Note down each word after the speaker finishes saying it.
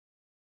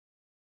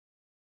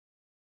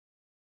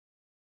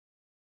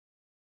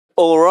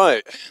All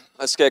right,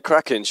 let's get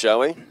cracking, shall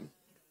we?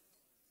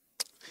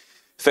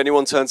 If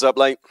anyone turns up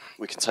late,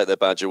 we can take their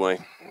badge away,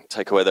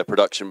 take away their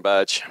production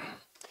badge.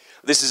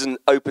 This is an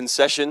open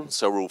session,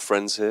 so we're all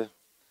friends here.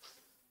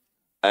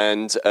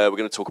 And we're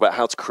going to talk about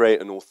how to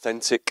create an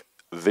authentic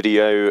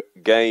video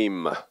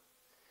game.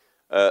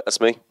 That's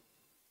me.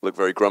 Look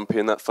very grumpy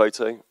in that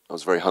photo. I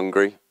was very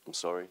hungry, I'm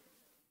sorry.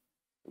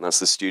 And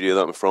that's the studio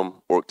that I'm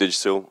from, Auroch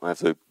Digital. I have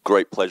the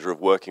great pleasure of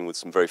working with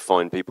some very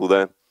fine people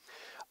there.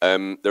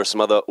 There are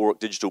some other Auroch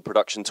Digital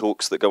production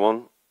talks that go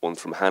on. One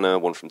from Hannah,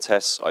 one from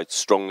Tess. I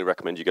strongly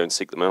recommend you go and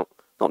seek them out.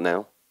 Not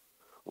now.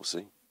 We'll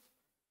see.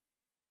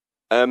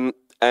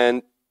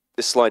 And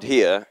this slide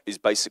here is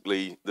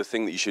basically the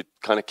thing that you should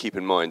kind of keep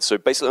in mind. So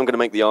basically I'm going to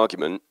make the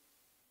argument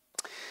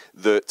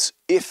that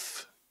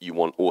if you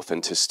want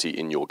authenticity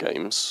in your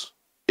games,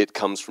 it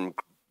comes from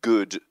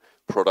good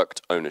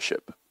product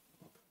ownership.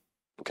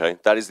 Okay,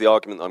 that is the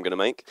argument that I'm going to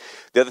make.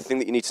 The other thing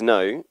that you need to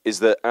know is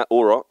that at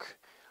Auroch,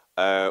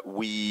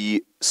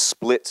 we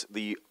split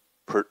the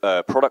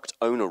product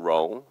owner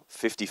role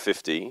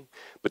 50-50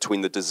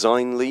 between the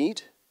design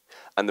lead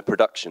and the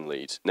production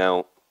lead.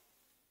 Now,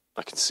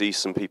 I can see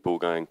some people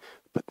going,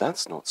 but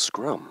that's not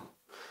Scrum.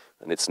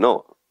 And it's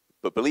not.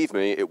 But believe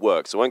me, it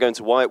works. I won't go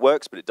into why it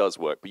works, but it does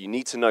work. But you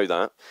need to know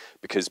that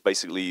because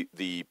basically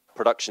the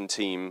production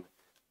team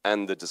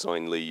and the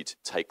design lead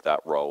take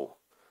that role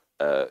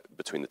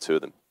between the two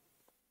of them.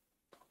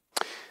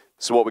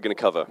 So what we're going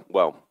to cover?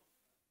 Well,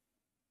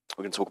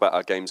 we're going to talk about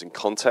our games in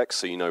context,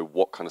 so you know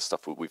what kind of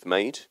stuff we've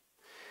made.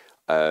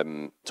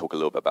 Talk a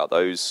little bit about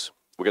those.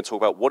 We're going to talk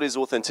about what is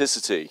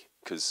authenticity,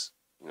 because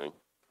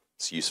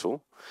it's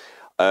useful.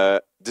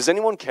 Does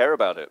anyone care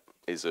about it?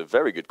 Is a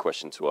very good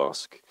question to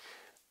ask.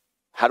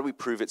 How do we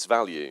prove its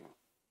value?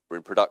 We're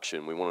in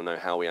production. We want to know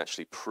how we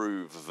actually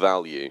prove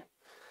value,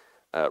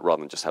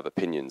 rather than just have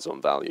opinions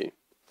on value.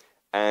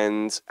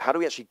 And how do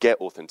we actually get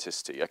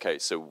authenticity? Okay,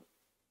 so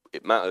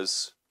it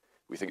matters.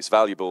 We think it's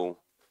valuable.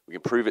 We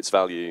can prove its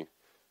value.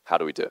 How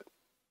do we do it?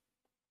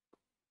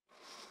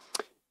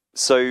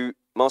 So,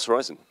 Mars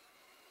Horizon.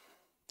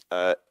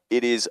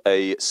 It is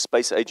a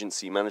space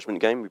agency management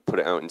game. We put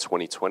it out in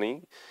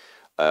 2020.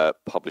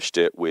 Published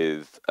it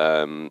with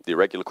the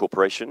Irregular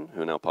Corporation,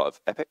 who are now part of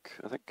Epic,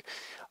 I think.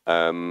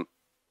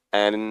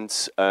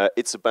 And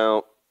it's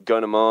about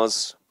going to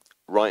Mars,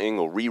 writing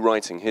or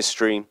rewriting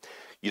history.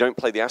 You don't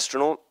play the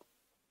astronaut,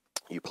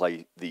 you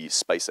play the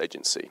space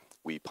agency.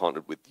 We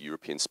partnered with the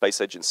European Space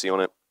Agency on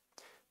it.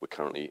 We're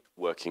currently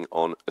working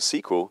on a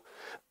sequel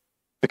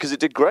because it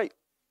did great.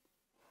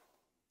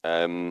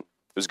 It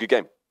was a good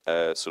game,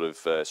 sort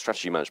of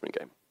strategy management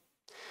game.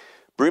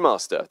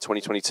 Brewmaster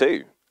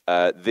 2022.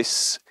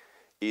 This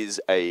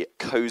is a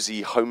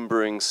cozy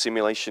homebrewing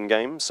simulation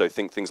game. So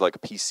think things like a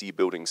PC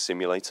building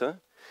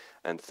simulator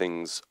and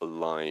things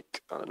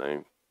like, I don't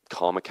know,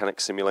 car mechanic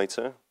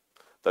simulator,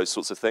 those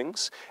sorts of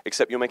things,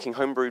 except you're making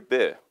homebrewed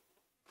beer.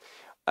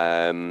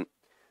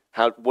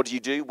 What do you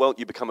do? Well,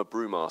 you become a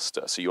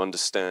brewmaster. So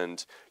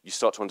you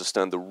start to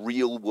understand the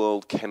real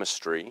world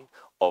chemistry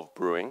of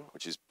brewing,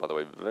 which is, by the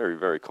way, very,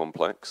 very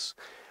complex.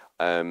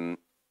 And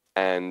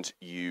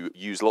you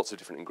use lots of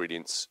different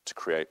ingredients to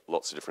create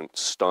lots of different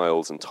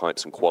styles and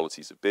types and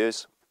qualities of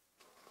beers.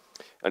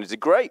 And it did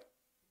great.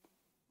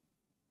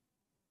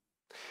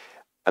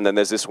 And then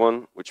there's this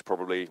one, which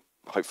probably,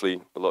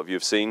 hopefully, a lot of you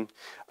have seen.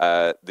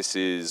 This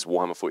is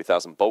Warhammer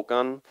 40,000 Bolt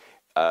Gun.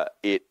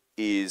 It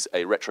is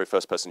a retro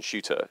first-person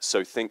shooter. So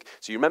you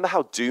remember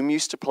how Doom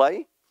used to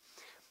play?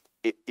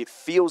 It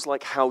feels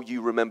like how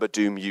you remember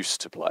Doom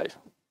used to play,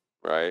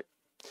 right?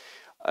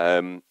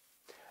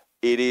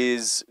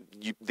 These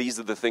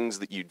are the things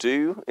that you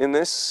do in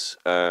this,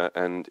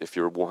 and if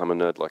you're a Warhammer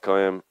nerd like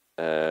I am,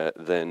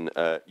 then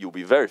you'll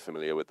be very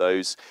familiar with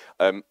those.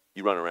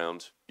 You run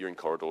around, you're in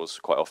corridors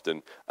quite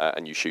often,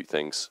 and you shoot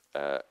things.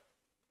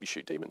 You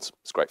shoot demons.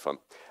 It's great fun.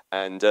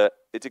 And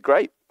it did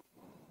great.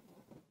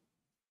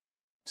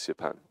 See a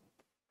pan.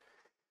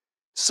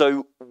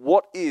 So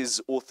what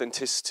is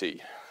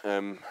authenticity?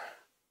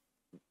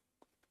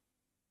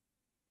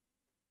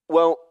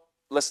 Well,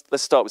 let's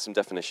start with some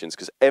definitions,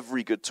 because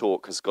every good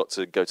talk has got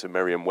to go to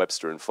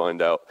Merriam-Webster and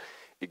find out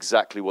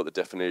exactly what the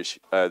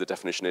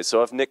definition is.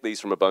 So I've nicked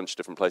these from a bunch of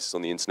different places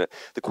on the internet.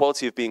 The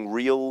quality of being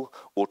real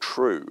or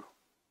true.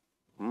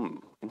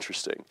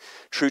 Interesting.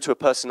 True to a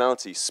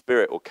personality,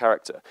 spirit, or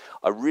character.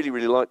 I really,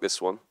 really like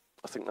this one.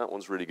 I think that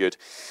one's really good.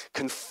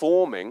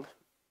 Conforming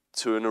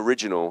to an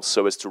original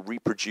so as to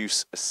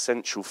reproduce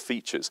essential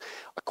features.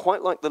 I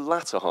quite like the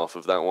latter half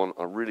of that one.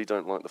 I really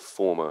don't like the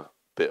former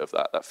bit of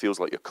that. That feels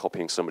like you're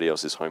copying somebody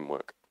else's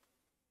homework.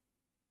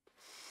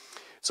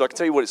 So I can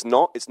tell you what it's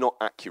not. It's not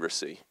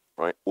accuracy,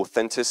 right?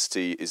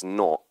 Authenticity is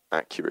not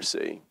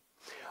accuracy.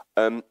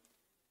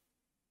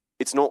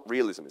 It's not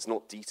realism. It's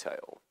not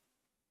detail.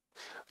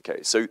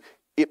 Okay, so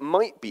it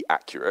might be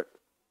accurate.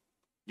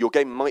 Your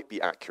game might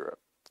be accurate,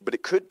 but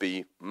it could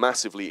be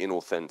massively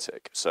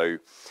inauthentic. So,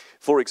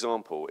 for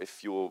example,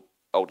 if you're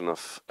old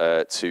enough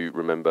to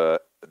remember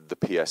the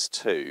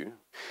PS2,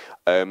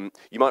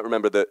 You might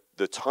remember that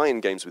the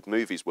tie-in games with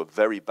movies were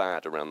very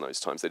bad around those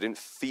times. They didn't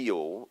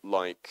feel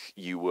like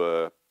you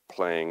were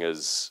playing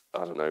as,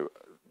 I don't know,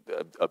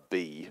 a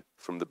bee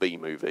from the Bee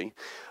Movie,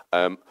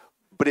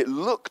 but it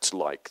looked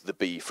like the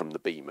bee from the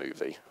Bee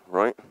Movie,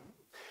 right?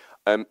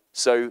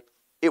 So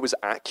it was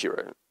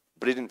accurate,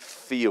 but it didn't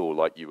feel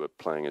like you were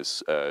playing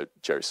as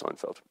Jerry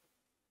Seinfeld.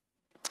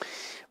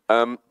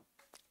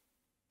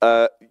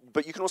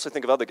 But you can also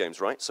think of other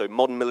games, right? So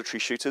modern military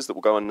shooters that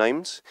will go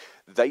unnamed,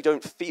 they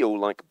don't feel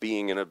like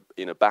being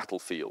in a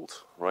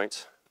battlefield,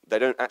 right? They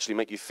don't actually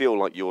make you feel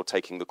like you're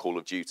taking the call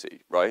of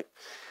duty, right?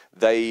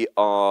 They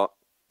are,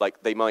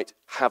 like, they might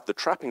have the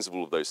trappings of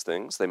all of those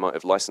things, they might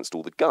have licensed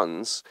all the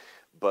guns,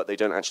 but they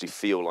don't actually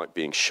feel like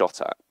being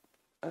shot at.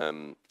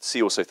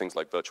 See also things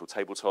like virtual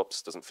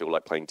tabletops, doesn't feel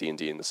like playing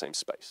D&D in the same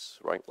space,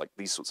 right? Like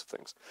these sorts of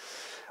things.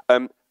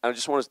 And I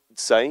just want to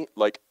say,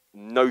 like,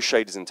 no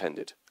shade is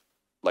intended.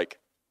 Like,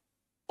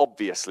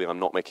 obviously I'm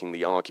not making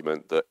the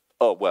argument that,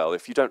 oh, well,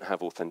 if you don't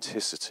have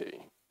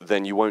authenticity,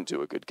 then you won't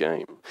do a good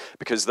game.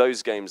 Because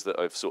those games that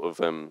I've sort of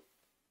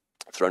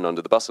thrown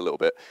under the bus a little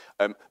bit,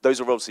 those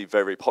are obviously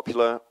very, very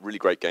popular, really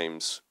great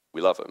games,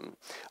 we love them.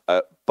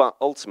 But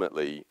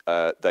ultimately,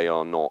 they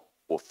are not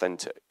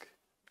authentic.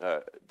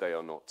 They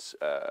are not,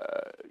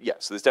 yeah,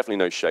 so there's definitely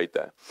no shade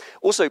there.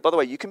 Also, by the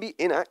way, you can be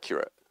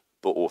inaccurate,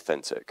 but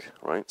authentic,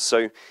 right?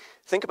 So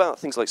think about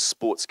things like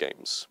sports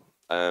games.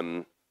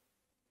 So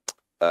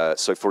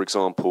for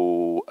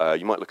example,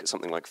 you might look at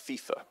something like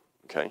FIFA,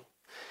 okay?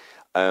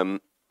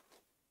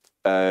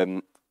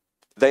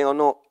 They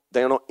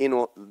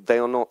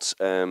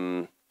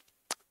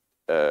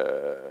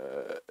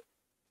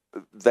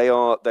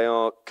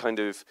are kind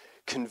of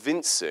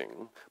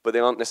convincing, but they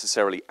aren't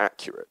necessarily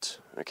accurate,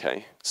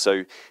 okay?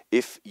 So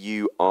if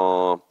you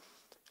are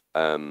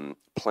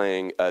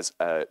playing as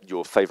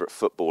your favorite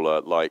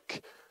footballer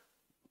like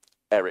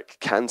Eric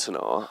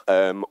Cantona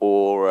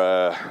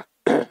or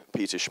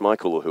Peter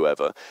Schmeichel or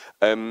whoever,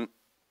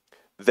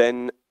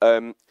 then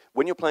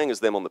when you're playing as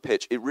them on the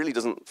pitch, it really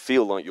doesn't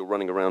feel like you're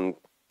running around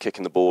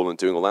kicking the ball and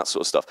doing all that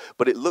sort of stuff,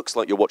 but it looks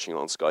like you're watching it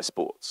on Sky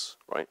Sports,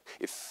 right?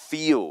 It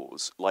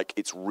feels like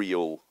it's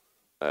real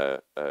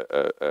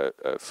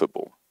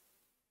football.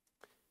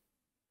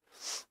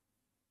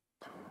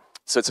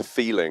 So it's a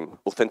feeling.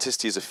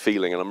 Authenticity is a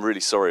feeling, and I'm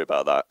really sorry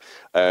about that.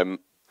 I'll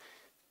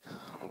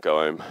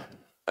go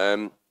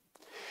home.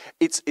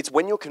 It's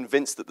when you're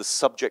convinced that the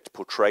subject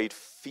portrayed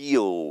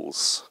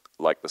feels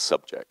like the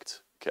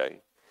subject,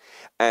 okay?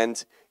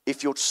 And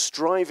if you're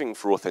striving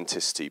for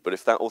authenticity, but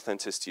if that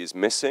authenticity is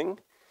missing,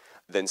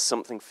 then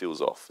something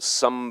feels off.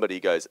 Somebody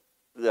goes,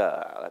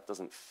 ah, that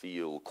doesn't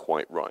feel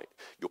quite right.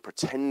 You're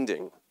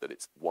pretending that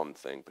it's one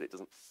thing, but it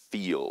doesn't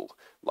feel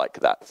like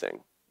that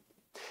thing.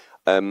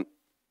 A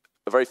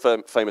very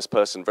famous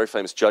person, very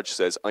famous judge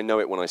says, I know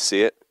it when I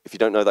see it. If you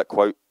don't know that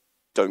quote,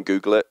 don't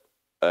Google it.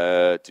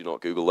 Do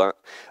not Google that.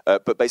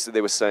 But basically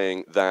they were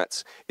saying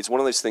that it's one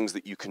of those things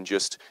that you can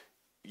just,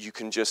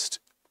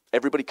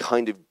 everybody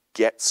kind of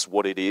gets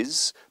what it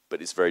is,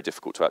 but it's very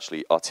difficult to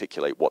actually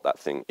articulate what that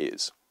thing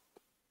is.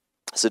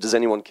 So does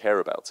anyone care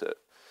about it?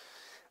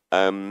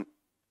 I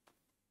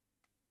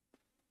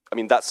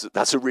mean,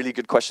 that's a really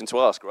good question to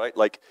ask, right?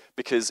 Like,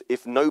 because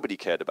if nobody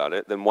cared about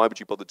it, then why would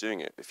you bother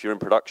doing it? If you're in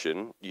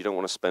production, you don't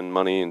want to spend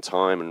money and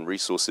time and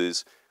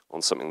resources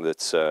on something that,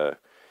 that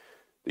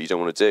you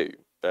don't want to do,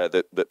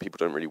 that people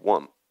don't really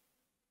want.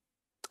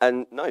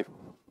 And no,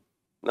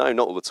 not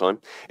all the time.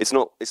 It's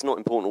not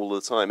important all the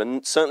time,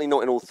 and certainly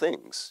not in all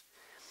things.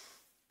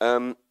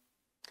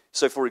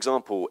 So for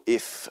example,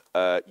 if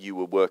you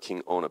were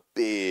working on a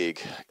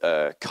big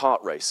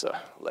kart racer,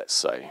 let's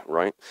say,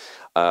 right?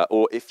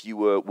 Or if you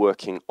were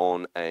working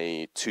on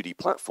a 2D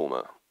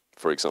platformer,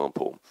 for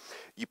example,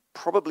 you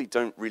probably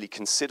don't really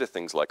consider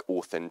things like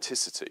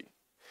authenticity,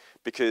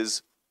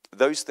 because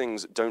those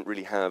things don't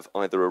really have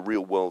either a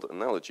real world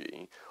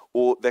analogy,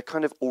 or they're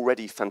kind of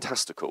already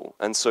fantastical.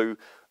 And so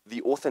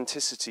the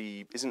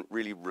authenticity isn't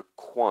really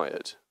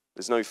required.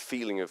 There's no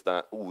feeling of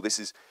that, oh, this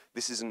is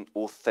an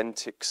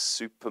authentic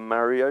Super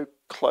Mario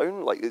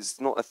clone. Like,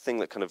 it's not a thing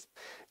that kind of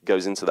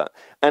goes into that.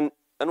 And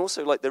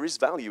also, like, there is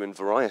value in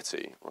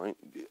variety, right?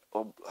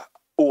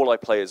 All I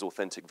play is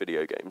authentic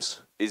video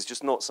games is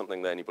just not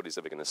something that anybody's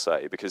ever going to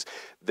say, because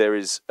there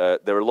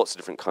are lots of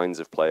different kinds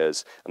of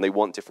players, and they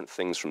want different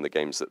things from the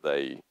games that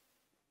they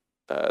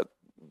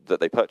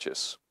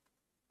purchase.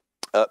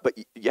 But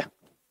yeah,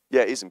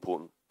 it is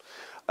important.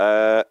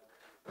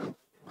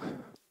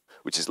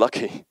 Which is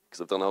lucky, because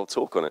I've done a whole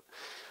talk on it.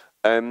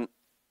 And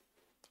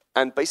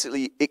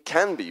basically, it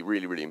can be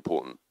really, really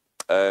important.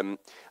 And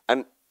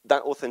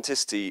that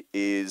authenticity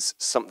is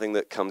something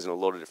that comes in a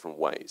lot of different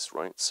ways,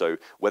 right? So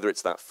whether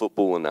it's that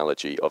football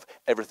analogy of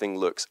everything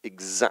looks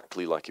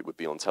exactly like it would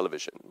be on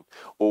television,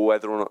 or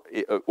whether or not,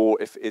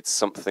 or if it's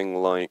something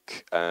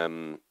like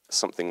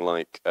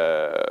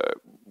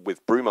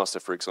with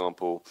Brewmaster, for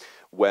example,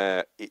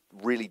 where it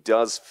really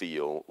does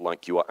feel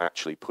like you are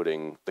actually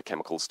putting the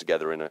chemicals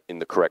together in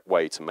the correct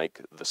way to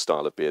make the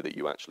style of beer that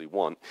you actually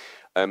want.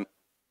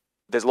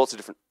 there's lots of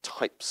different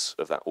types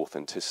of that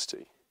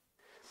authenticity.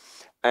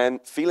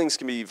 And feelings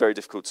can be very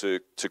difficult to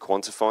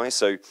quantify.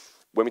 So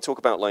when we talk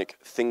about like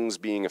things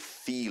being a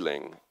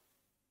feeling,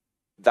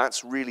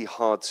 that's really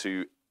hard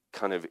to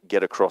kind of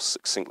get across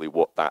succinctly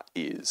what that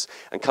is.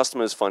 And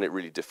customers find it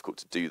really difficult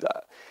to do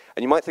that.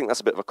 And you might think that's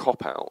a bit of a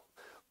cop-out,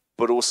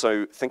 but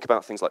also think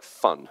about things like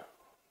fun,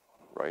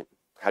 right?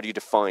 How do you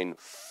define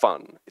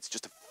fun? It's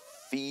just a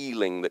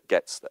feeling that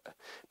gets there.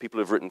 People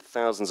have written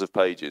thousands of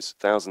pages,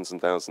 thousands and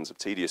thousands of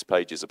tedious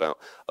pages about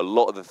a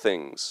lot of the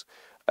things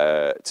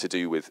to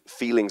do with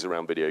feelings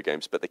around video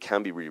games, but they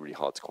can be really, really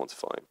hard to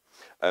quantify.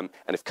 And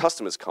if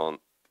customers can't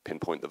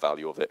pinpoint the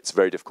value of it, it's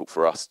very difficult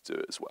for us to do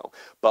it as well.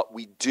 But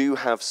we do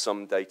have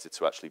some data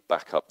to actually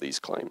back up these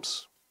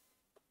claims.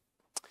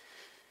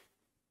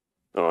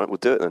 All right, we'll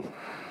do it then.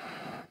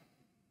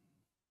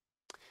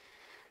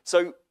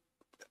 So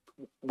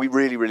we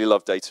really, really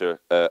love data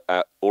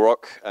at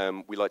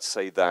Auroch. We like to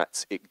say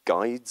that it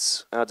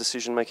guides our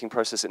decision-making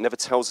process. It never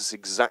tells us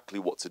exactly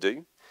what to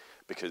do,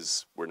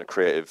 because we're in a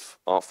creative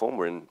art form,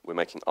 we're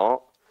making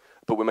art,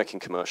 but we're making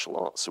commercial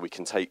art, so we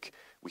can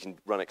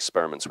run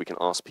experiments, we can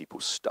ask people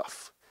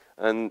stuff.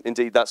 And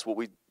indeed, that's what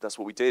we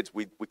did.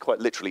 We quite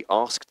literally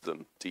asked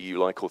them, do you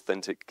like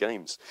authentic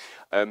games?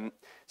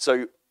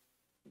 So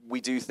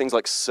we do things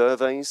like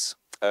surveys.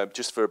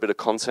 Just for a bit of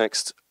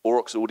context,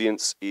 Auroch's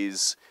audience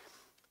is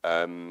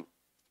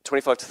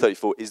 25 to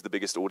 34 is the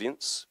biggest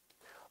audience,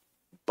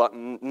 but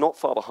not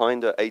far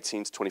behind are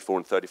 18 to 24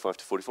 and 35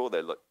 to 44.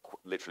 They're like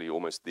literally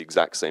almost the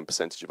exact same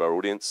percentage of our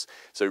audience.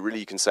 So really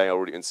you can say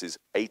our audience is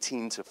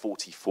 18 to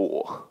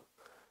 44.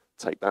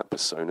 Take that,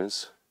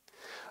 personas.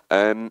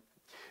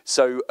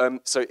 So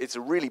it's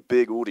a really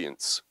big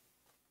audience.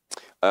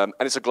 And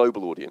it's a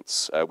global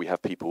audience. We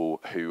have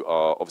people who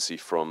are obviously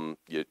from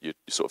your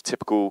sort of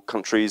typical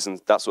countries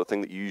and that sort of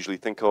thing that you usually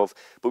think of,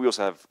 but we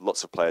also have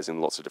lots of players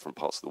in lots of different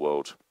parts of the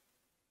world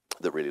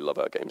that really love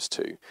our games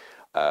too.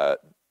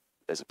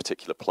 There's a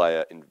particular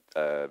player in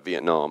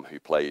Vietnam who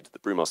played the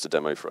Brewmaster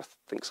demo for, I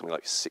think, something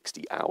like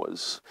 60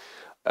 hours,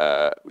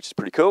 which is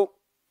pretty cool.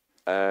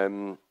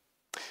 So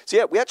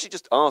yeah, we actually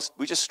just asked,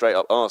 we just straight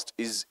up asked,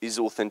 is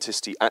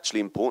authenticity actually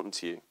important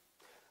to you?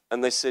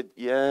 And they said,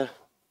 yeah,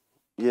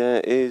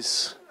 it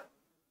is.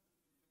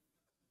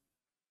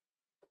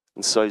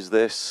 And so's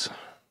this.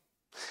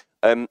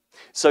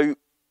 So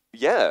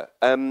yeah.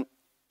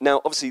 Now,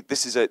 obviously,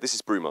 this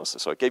is Brewmaster.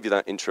 So I gave you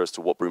that intro as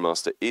to what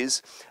Brewmaster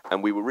is,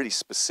 and we were really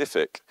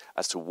specific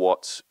as to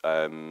what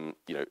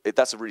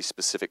that's a really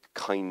specific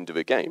kind of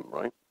a game,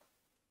 right?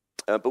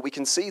 But we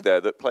can see there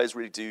that players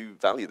really do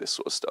value this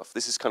sort of stuff.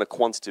 This is kind of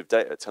quantitative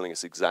data telling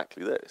us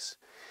exactly this.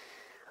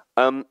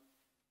 And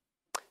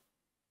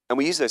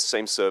we use those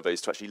same surveys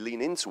to actually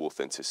lean into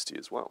authenticity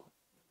as well.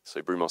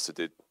 So Brewmaster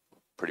did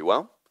pretty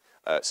well.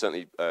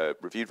 Certainly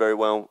reviewed very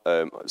well,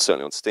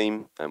 certainly on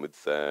Steam and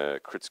with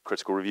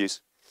critical reviews.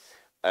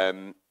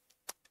 And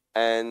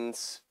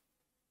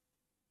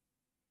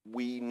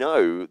we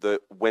know that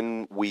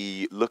when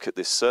we look at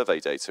this survey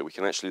data, we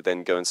can actually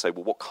then go and say,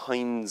 well, what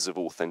kinds of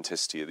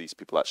authenticity are these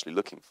people actually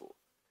looking for?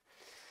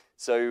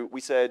 So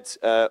we said,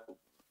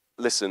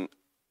 listen,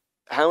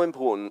 how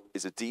important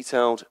is a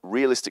detailed,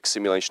 realistic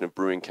simulation of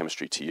brewing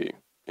chemistry to you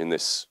in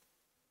this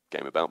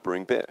game about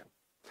brewing beer?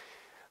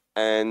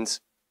 And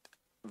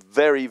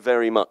very,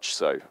 very much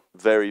so.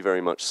 Very,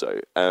 very much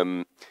so.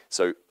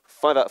 So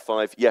 5 out of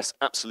 5, yes,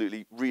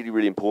 absolutely, really,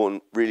 really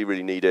important, really,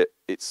 really need it.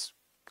 It's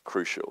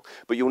crucial.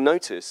 But you'll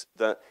notice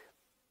that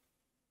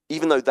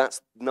even though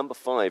that's number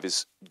 5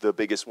 is the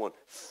biggest one,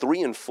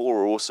 3 and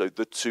 4 are also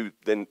the two,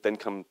 then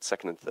come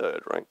second and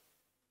third, right?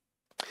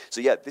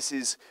 So yeah,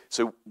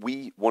 so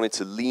we wanted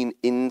to lean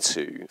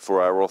into,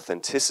 for our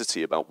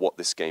authenticity about what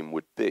this game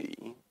would be,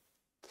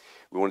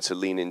 we wanted to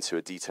lean into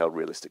a detailed,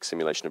 realistic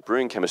simulation of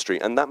brewing chemistry,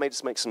 and that made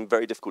us make some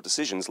very difficult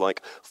decisions,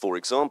 like, for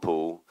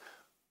example,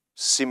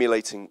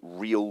 simulating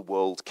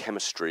real-world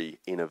chemistry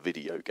in a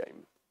video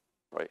game,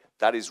 right?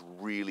 That is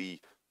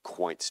really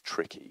quite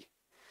tricky.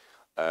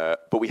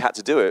 But we had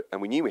to do it,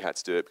 and we knew we had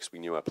to do it because we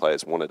knew our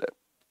players wanted it.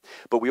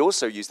 But we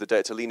also used the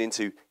data to lean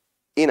into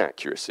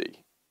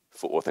inaccuracy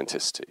for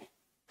authenticity.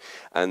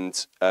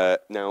 And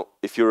now,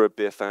 if you're a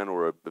beer fan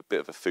or a bit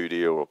of a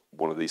foodie or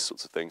one of these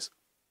sorts of things,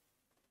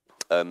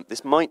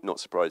 this might not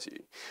surprise you.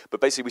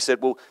 But basically we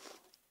said, well,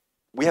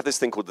 we have this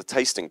thing called the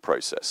tasting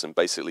process, and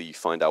basically you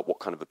find out what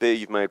kind of a beer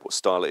you've made, what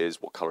style it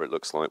is, what color it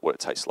looks like, what it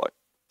tastes like.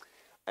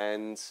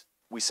 And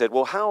we said,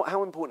 well,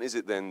 how important is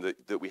it then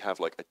that we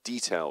have like a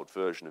detailed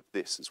version of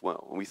this as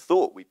well? And we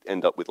thought we'd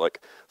end up with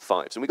like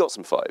 5s, and we got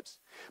some 5s.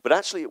 But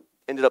actually it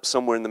ended up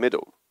somewhere in the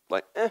middle,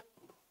 like,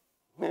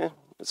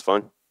 it's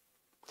fine.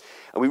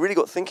 And we really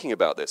got thinking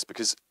about this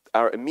because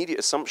our immediate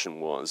assumption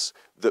was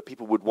that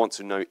people would want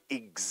to know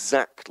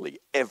exactly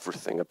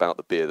everything about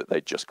the beer that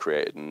they'd just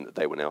created and that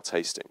they were now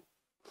tasting.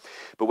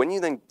 But when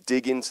you then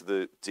dig into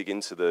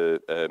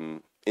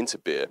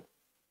beer,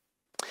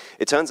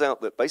 it turns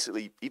out that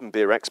basically even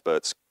beer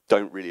experts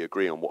don't really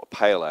agree on what a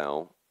pale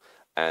ale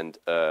and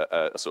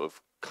a sort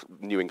of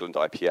New England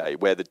IPA,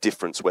 where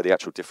the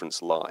actual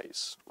difference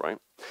lies, right?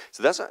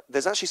 So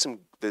there's actually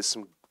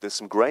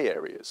some grey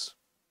areas,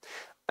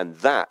 and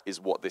that is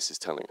what this is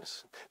telling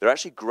us. There are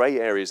actually grey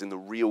areas in the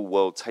real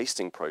world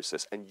tasting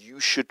process, and you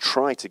should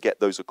try to get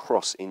those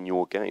across in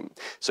your game.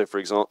 So for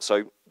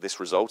example, this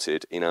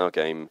resulted in our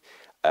game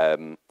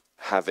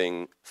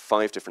having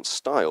 5 different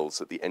styles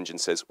that the engine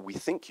says, we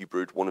think you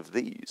brewed one of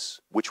these.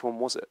 Which one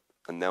was it?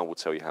 And now we'll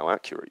tell you how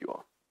accurate you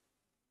are.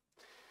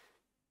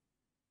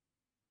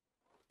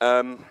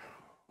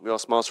 We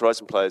asked Mars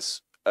Horizon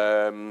players.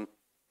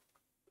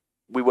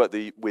 We worked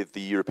with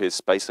the European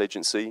Space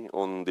Agency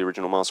on the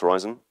original Mars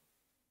Horizon.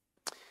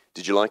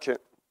 Did you like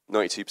it?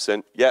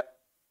 92%. Yep.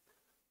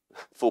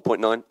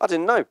 4.9. I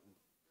didn't know.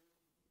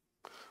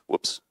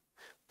 Whoops.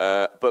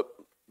 But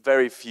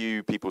very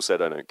few people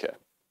said I don't care.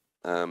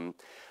 And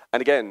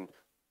again,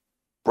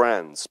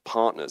 brands,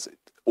 partners,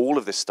 all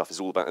of this stuff is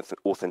all about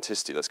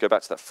authenticity. Let's go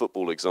back to that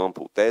football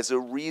example. There's a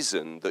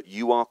reason that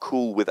you are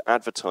cool with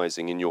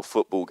advertising in your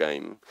football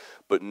game,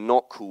 but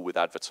not cool with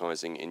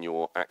advertising in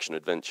your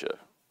action-adventure,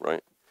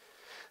 right?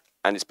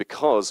 And it's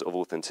because of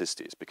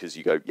authenticity. It's because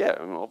you go, yeah,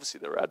 I mean, obviously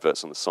there are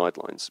adverts on the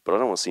sidelines, but I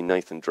don't want to see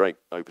Nathan Drake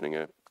opening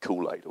a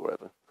Kool-Aid or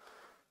whatever.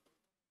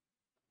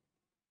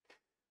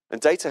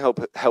 And data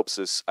helps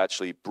us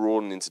actually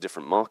broaden into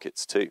different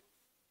markets too.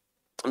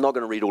 I'm not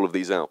going to read all of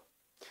these out.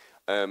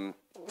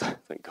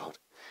 Thank God.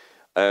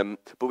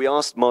 But we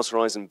asked Mars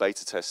Horizon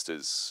beta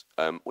testers,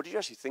 what did you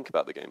actually think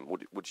about the game?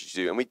 What did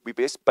you do? And we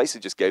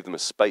basically just gave them a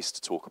space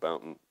to talk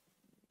about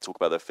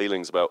their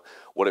feelings about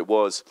what it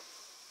was.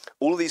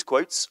 All of these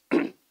quotes,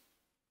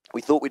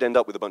 we thought we'd end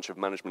up with a bunch of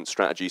management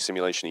strategy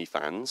simulation-y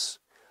fans.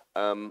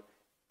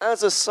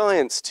 As a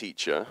science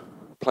teacher,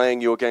 playing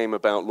your game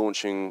about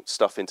launching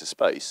stuff into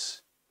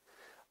space,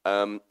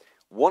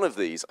 one of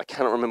these, I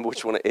cannot remember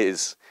which one it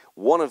is,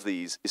 one of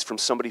these is from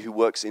somebody who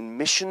works in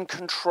mission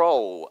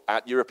control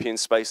at European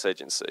Space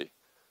Agency.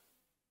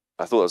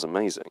 I thought that was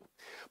amazing.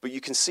 But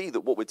you can see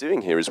that what we're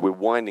doing here is we're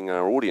winding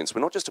our audience.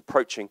 We're not just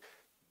approaching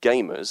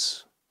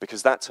gamers,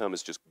 because that term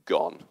is just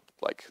gone.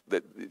 Like,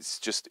 it's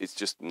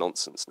just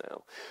nonsense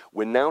now.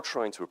 We're now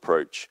trying to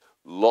approach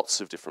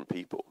lots of different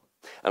people.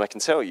 And I can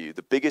tell you,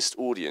 the biggest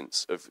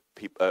audience of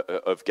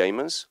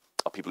gamers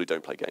are people who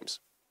don't play games,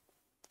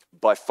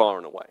 by far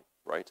and away.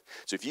 Right?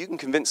 So if you can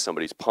convince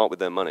somebody to part with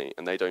their money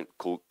and they don't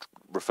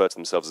refer to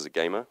themselves as a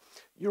gamer,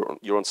 you're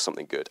onto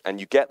something good. And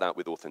you get that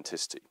with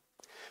authenticity.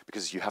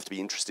 Because you have to be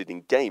interested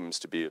in games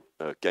to be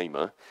a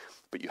gamer,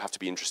 but you have to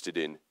be interested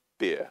in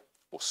beer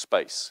or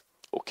space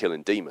or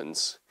killing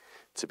demons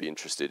to be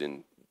interested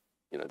in,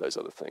 those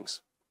other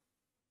things.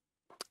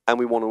 And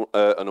we won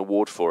an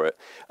award for it.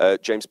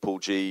 James Paul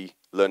G.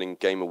 Learning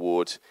Game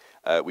Award.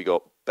 We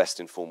got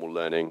Best Informal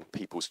Learning,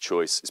 People's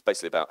Choice. It's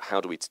basically about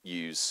how do we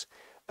use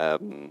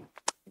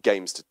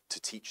games to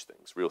teach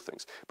things, real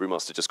things.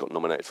 Brewmaster just got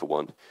nominated for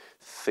one.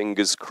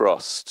 Fingers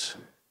crossed.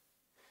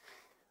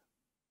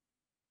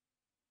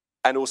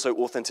 And also,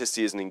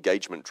 authenticity is an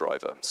engagement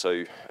driver.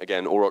 So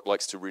again, Auroch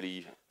likes to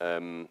really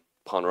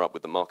partner up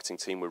with the marketing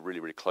team. We're really,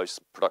 really close.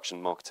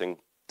 Production, marketing,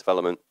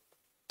 development.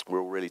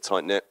 We're all really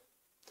tight-knit.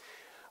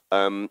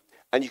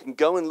 And you can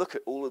go and look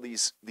at all of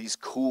these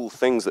cool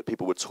things that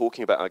people were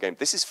talking about in our game.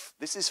 This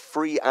is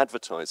free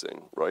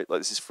advertising, right? Like,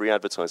 this is free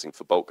advertising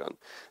for Bolt Gun.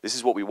 This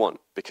is what we want,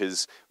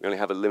 because we only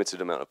have a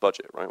limited amount of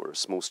budget, right? We're a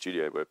small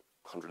studio. We're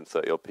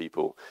 130 odd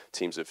people,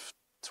 teams of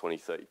 20,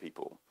 30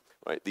 people,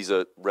 right? These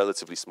are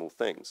relatively small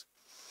things.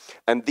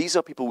 And these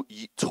are people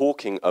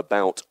talking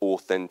about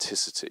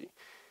authenticity.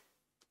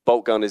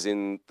 Bolt Gun is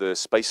in the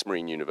Space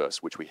Marine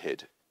universe, which we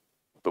hid,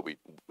 but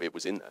it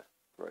was in there,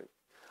 right?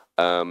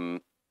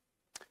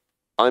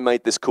 I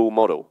made this cool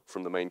model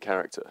from the main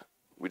character.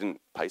 We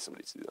didn't pay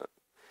somebody to do that.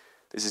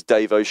 This is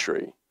Dave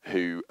Oshry,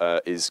 who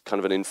is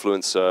kind of an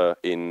influencer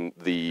in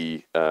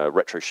the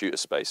retro shooter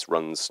space,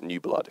 runs New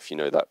Blood, if you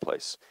know that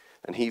place.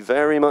 And he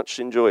very much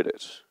enjoyed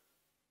it.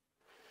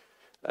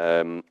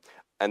 And,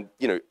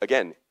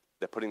 again,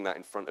 they're putting that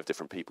in front of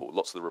different people.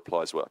 Lots of the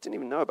replies were, I didn't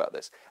even know about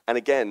this. And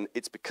again,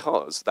 it's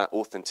because that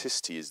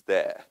authenticity is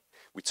there.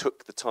 We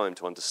took the time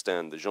to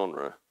understand the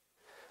genre,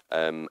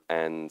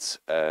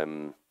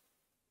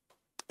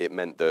 it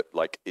meant that,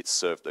 it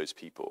served those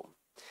people.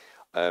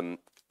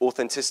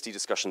 Authenticity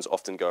discussions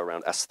often go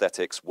around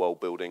aesthetics, world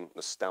building,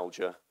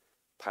 nostalgia,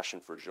 passion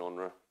for a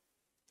genre.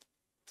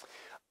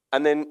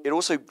 And then it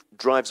also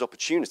drives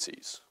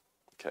opportunities,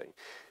 okay?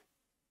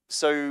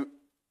 So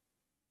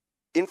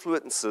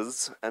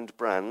influencers and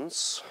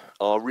brands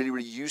are really,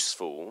 really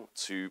useful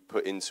to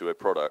put into a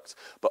product,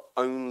 but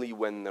only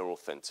when they're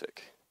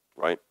authentic,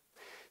 right?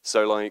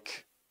 So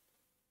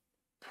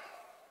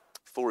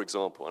for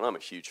example, and I'm a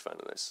huge fan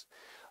of this,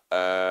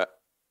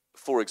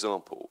 for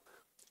example,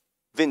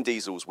 Vin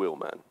Diesel's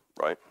Wheelman,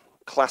 right?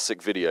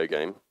 Classic video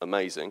game,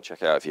 amazing.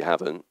 Check it out if you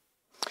haven't.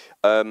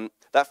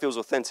 That feels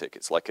authentic.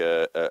 It's like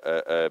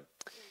a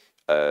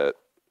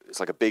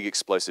big,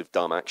 explosive,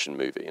 dumb action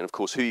movie. And of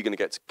course, who are you going to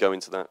get to go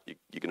into that?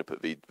 You're going to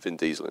put Vin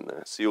Diesel in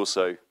there. See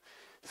also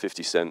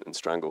 50 Cent and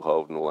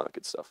Stranglehold and all that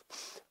good stuff.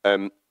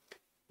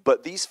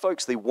 But these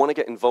folks, they want to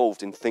get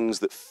involved in things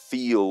that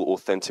feel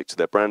authentic to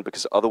their brand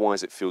because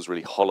otherwise it feels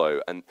really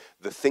hollow. And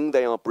the thing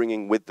they are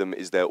bringing with them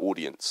is their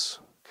audience.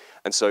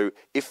 And so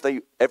if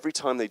they, every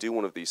time they do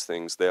one of these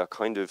things, they are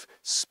kind of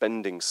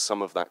spending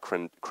some of that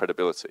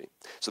credibility.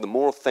 So the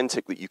more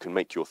authentic that you can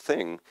make your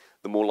thing,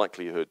 the more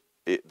likelihood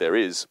there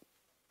is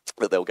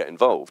that they'll get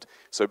involved.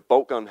 So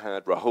Boltgun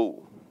had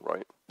Rahul,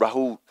 right?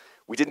 Rahul,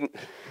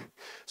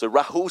 so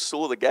Rahul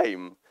saw the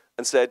game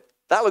and said,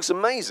 that looks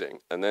amazing.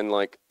 And then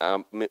like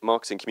our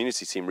marketing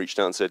community team reached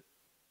out and said,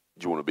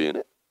 do you want to be in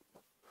it?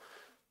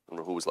 And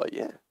Rahul was like,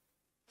 yeah.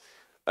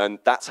 And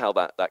that's how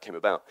that came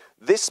about.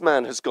 This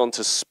man has gone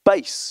to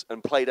space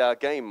and played our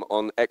game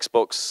on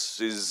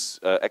Xbox's,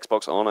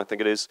 Xbox On, I think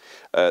it is,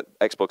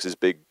 Xbox's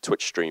big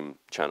Twitch stream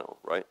channel,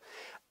 right?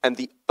 And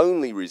the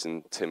only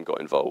reason Tim got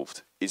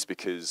involved is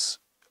because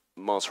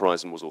Mars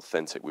Horizon was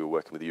authentic. We were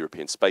working with the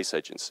European Space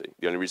Agency.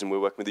 The only reason we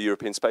were working with the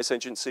European Space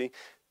Agency,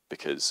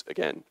 because,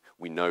 again,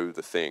 we know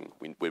the thing.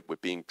 We're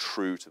being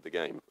true to the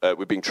game.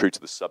 We're being true to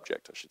the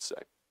subject, I should say.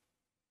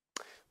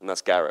 And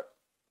that's Garrett.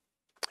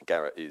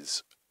 Garrett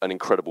is an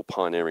incredible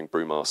pioneering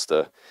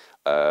brewmaster.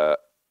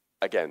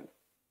 Again,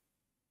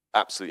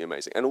 absolutely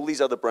amazing. And all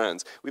these other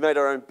brands. We made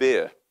our own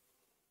beer.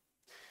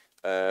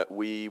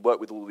 We work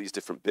with all these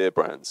different beer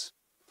brands.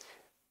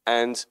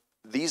 And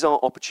these are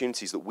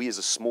opportunities that we as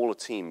a smaller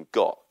team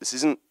got. This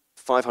isn't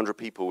 500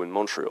 people in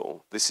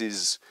Montreal. This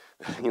is,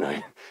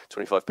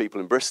 25 people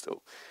in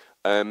Bristol.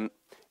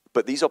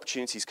 But these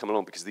opportunities come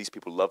along because these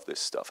people love this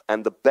stuff.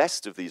 And the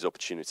best of these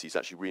opportunities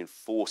actually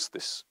reinforce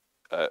this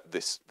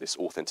this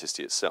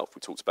authenticity itself. We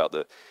talked about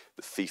the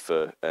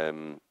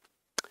FIFA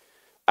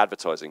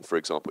advertising, for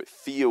example. It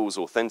feels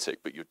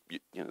authentic, but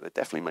they're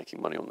definitely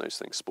making money on those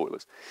things.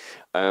 Spoilers.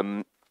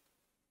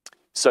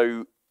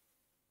 So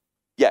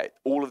yeah,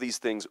 all of these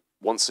things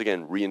once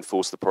again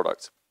reinforce the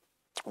product.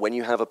 When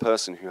you have a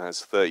person who has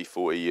 30,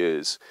 40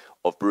 years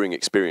of brewing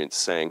experience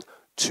saying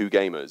to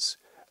gamers,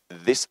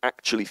 this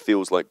actually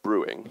feels like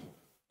brewing,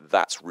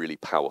 that's really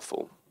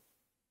powerful.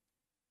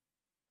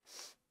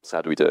 So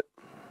how do we do it?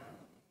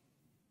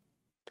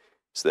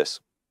 It's this.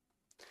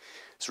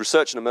 It's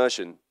research and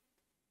immersion,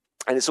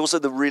 and it's also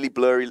the really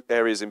blurry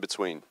areas in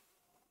between.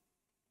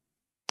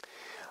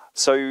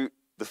 So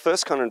the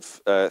first kind of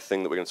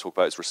thing that we're going to talk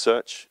about is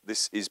research.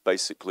 This is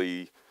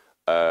basically,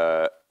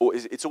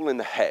 it's all in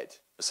the head,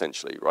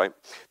 essentially, right?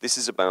 This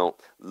is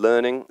about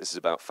learning. This is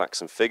about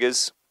facts and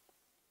figures.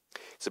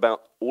 It's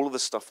about all of the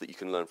stuff that you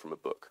can learn from a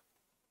book.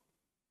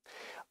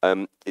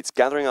 It's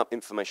gathering up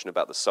information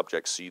about the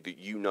subject so that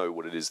you know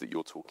what it is that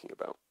you're talking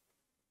about.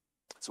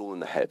 It's all in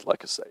the head,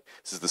 like I say.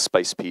 This is the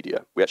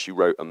Spacepedia. We actually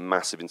wrote a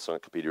massive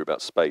encyclopedia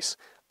about space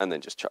and then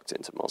just chucked it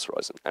into Mars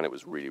Horizon, and it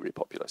was really, really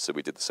popular. So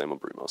we did the same on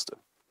Brewmaster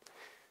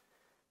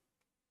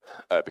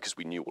because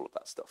we knew all of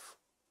that stuff.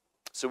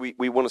 So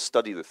we want to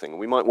study the thing, and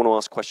we might want to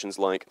ask questions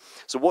like,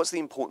 so what's the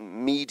important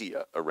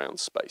media around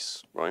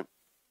space, right?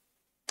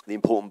 The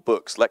important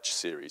books, lecture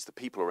series, the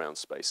people around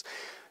space.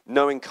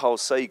 Knowing Carl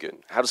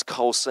Sagan, how does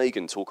Carl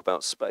Sagan talk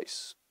about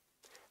space?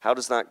 How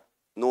does that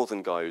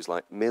northern guy who's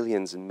like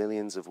millions and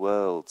millions of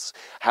worlds,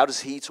 how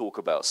does he talk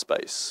about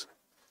space,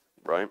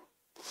 right?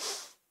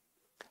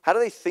 How do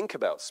they think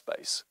about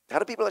space? How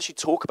do people actually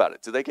talk about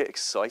it? Do they get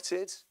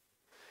excited?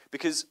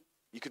 Because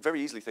you could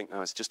very easily think,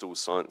 oh, it's just all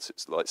science.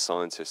 It's like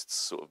scientists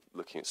sort of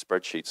looking at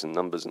spreadsheets and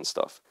numbers and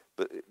stuff.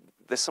 But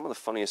they're some of the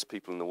funniest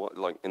people in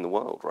the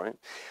world, right?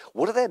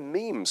 What are their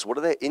memes? What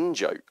are their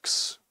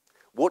in-jokes?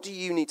 What do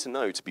you need to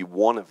know to be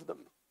one of them?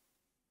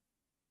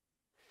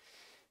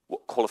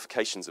 What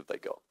qualifications have they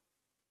got?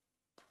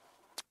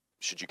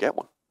 Should you get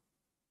one?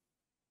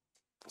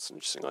 That's an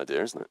interesting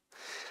idea, isn't it?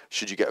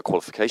 Should you get a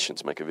qualification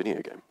to make a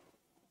video game?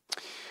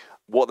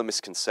 What are the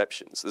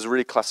misconceptions? There's a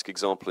really classic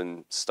example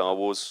in Star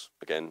Wars.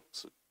 Again,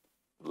 it's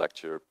a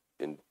lecture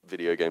in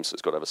video games, so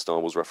it's got to have a Star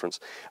Wars reference.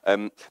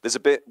 There's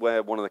a bit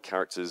where one of the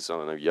characters, I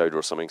don't know, Yoda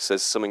or something,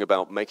 says something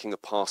about making a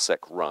parsec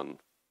run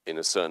in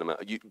a certain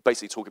amount. You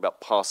basically talk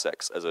about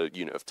parsecs as a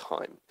unit of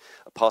time.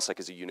 A parsec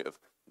is a unit of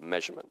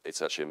measurement.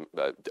 It's actually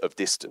of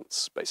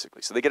distance,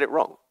 basically. So they get it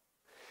wrong.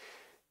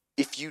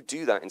 If you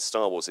do that in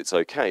Star Wars, it's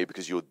okay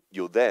because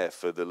you're there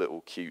for the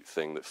little cute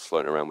thing that's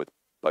floating around with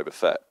Boba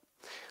Fett.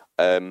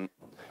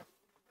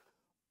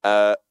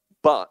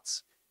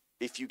 But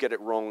if you get it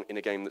wrong in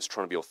a game that's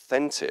trying to be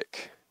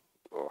authentic,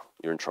 oh,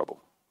 you're in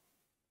trouble.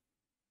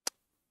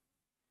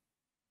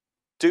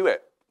 Do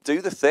it.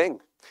 Do the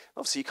thing.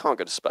 Obviously, you can't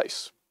go to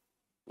space.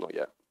 Not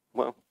yet.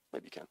 Well,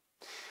 maybe you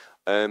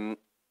can.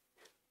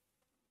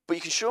 But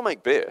you can sure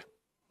make beer.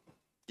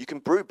 You can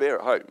brew beer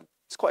at home.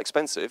 It's quite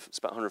expensive. It's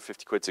about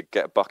 150 quid to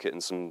get a bucket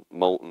and some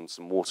malt and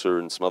some water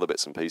and some other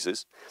bits and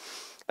pieces.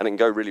 And it can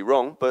go really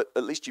wrong, but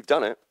at least you've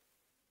done it.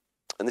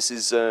 And this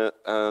is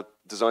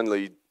design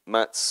lead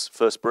Matt's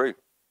first brew. It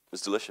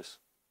was delicious.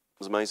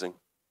 It was amazing.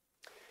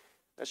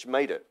 Actually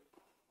made it.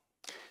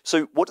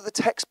 So what do the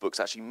textbooks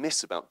actually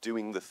miss about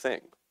doing the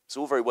thing? It's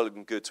all very well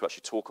and good to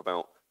actually talk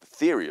about the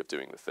theory of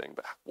doing the thing,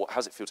 but how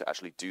does it feel to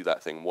actually do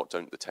that thing? What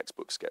don't the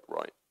textbooks get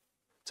right?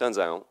 Turns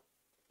out,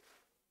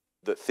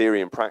 that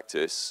theory and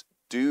practice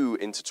do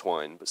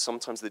intertwine, but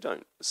sometimes they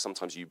don't.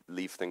 Sometimes you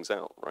leave things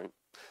out, right?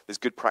 There's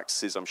good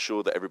practices I'm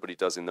sure that everybody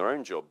does in their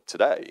own job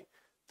today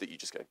that you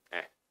just go,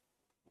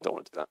 don't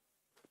want to do that.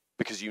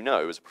 Because you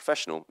know, as a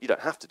professional, you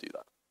don't have to do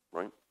that,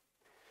 right?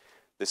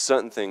 There's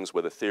certain things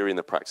where the theory and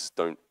the practice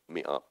don't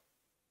meet up.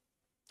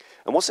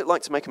 And what's it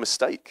like to make a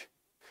mistake?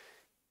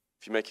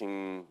 If you're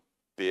making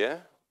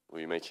beer, or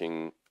you're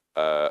making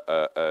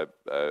a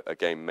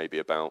game maybe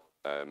about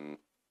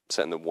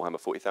set in the Warhammer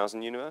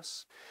 40,000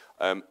 universe,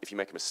 if you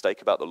make a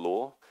mistake about the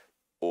lore,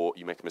 or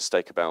you make a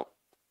mistake about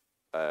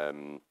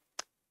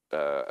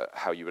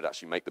how you would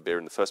actually make the beer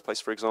in the first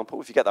place, for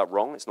example, if you get that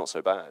wrong, it's not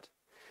so bad.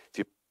 If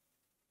you're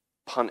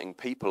punting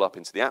people up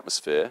into the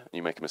atmosphere and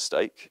you make a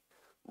mistake,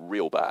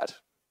 real bad,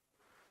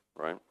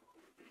 right?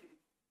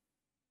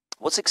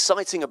 What's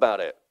exciting about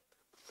it?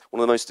 One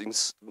of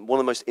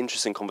the most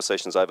interesting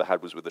conversations I ever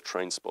had was with a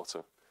train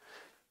spotter.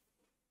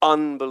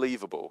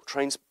 Unbelievable.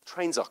 Trains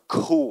are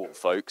cool,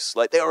 folks.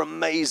 Like, they are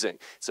amazing.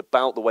 It's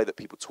about the way that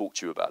people talk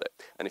to you about it.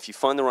 And if you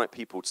find the right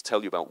people to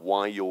tell you about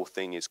why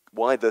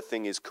the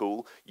thing is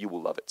cool, you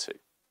will love it too.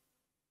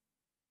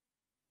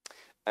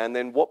 And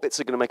then what bits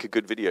are going to make a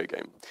good video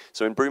game?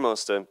 So in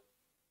Brewmaster,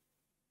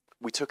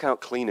 we took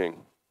out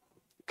cleaning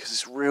because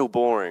it's real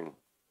boring.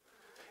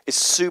 It's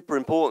super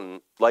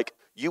important. Like,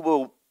 you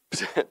will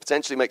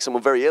potentially make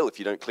someone very ill if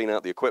you don't clean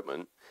out the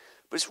equipment,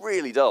 but it's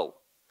really dull.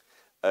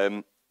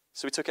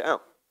 So we took it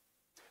out.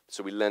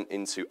 So we leant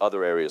into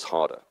other areas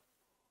harder.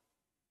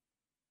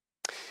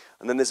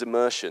 And then there's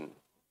immersion.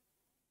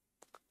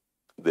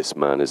 This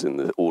man is in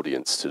the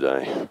audience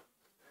today.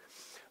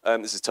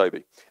 This is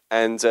Toby.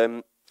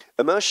 And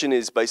immersion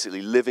is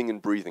basically living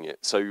and breathing it.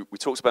 So we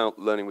talked about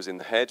learning was in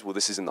the head. Well,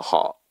 this is in the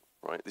heart,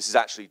 right? This is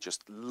actually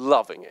just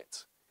loving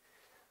it.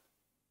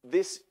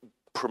 This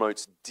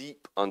promotes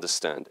deep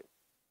understanding.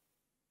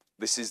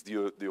 This is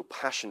your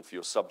passion for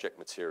your subject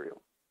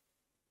material.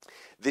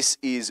 This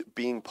is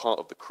being part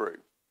of the crew,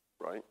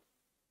 right?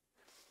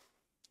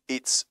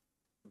 It's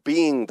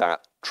being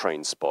that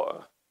train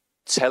spotter,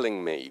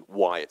 telling me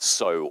why it's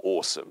so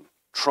awesome,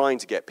 trying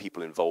to get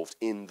people involved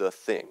in the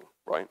thing,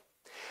 right?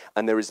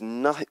 And there is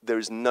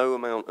no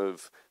amount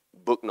of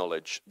book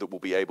knowledge that will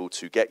be able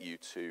to get you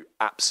to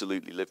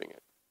absolutely living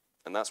it.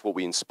 And that's what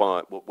we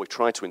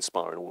try to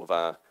inspire in all of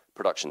our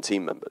production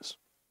team members.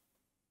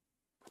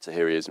 So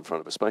here he is in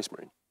front of a Space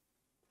Marine.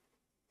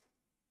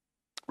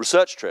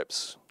 Research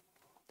trips.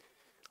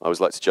 I always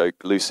like to joke,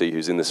 Lucy,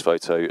 who's in this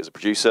photo as a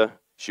producer,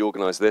 she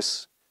organized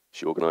this.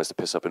 She organized a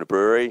piss up in a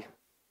brewery.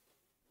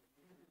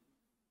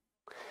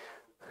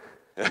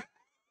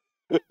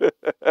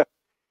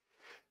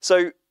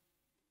 So,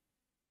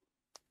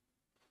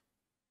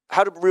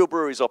 how do real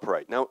breweries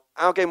operate? Now,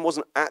 our game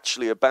wasn't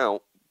actually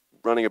about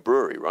running a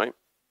brewery, right?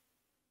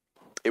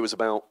 It was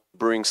about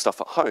brewing stuff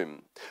at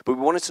home. But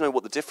we wanted to know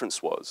what the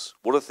difference was.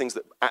 What are the things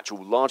that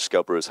actual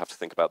large-scale brewers have to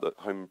think about that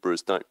home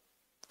brewers don't?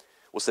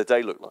 What's their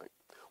day look like?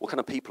 What kind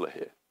of people are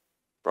here,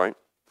 right?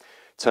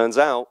 Turns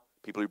out,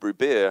 people who brew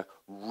beer,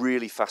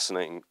 really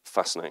fascinating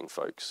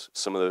folks.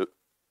 Some of the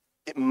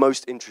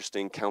most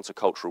interesting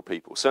countercultural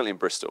people, certainly in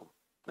Bristol.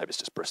 Maybe it's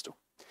just Bristol.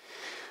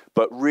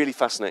 But really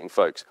fascinating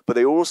folks. But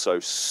they're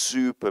also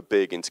super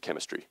big into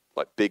chemistry,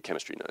 like big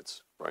chemistry nerds,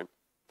 right?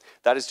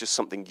 That is just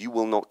something you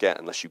will not get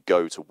unless you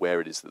go to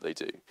where it is that they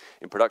do.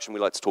 In production,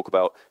 we like to talk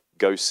about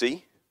go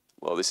see.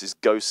 Well, this is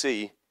go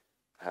see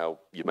how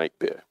you make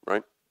beer,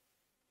 right?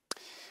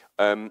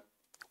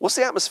 What's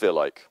the atmosphere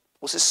like?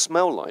 What's it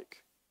smell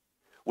like?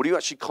 What are you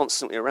actually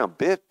constantly around?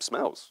 Beer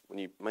smells when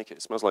you make it.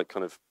 It smells like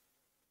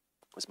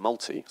it's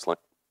malty. It's like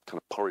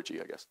kind of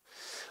porridgey, I guess.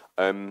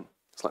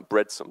 It's like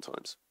bread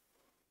sometimes.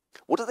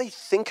 What do they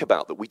think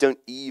about that we don't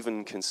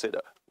even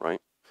consider, right?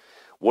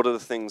 What are the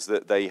things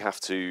that they have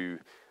to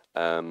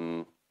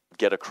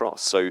get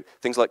across? So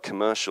things like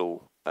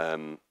commercial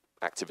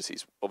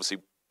activities. Obviously,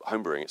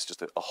 homebrewing, it's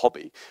just a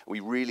hobby. We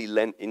really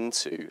lent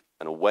into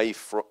and away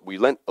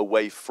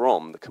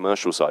from the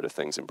commercial side of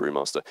things in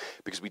Brewmaster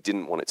because we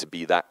didn't want it to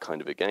be that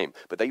kind of a game.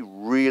 But they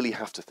really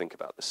have to think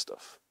about this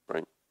stuff,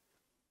 right?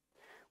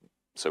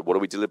 So what are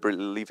we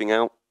deliberately leaving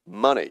out?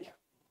 Money.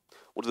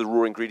 What do the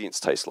raw ingredients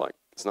taste like?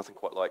 It's nothing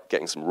quite like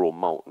getting some raw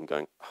malt and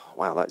going, oh,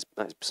 wow, that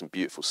is some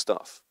beautiful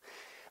stuff.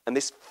 And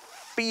this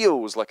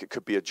feels like it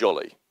could be a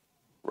jolly,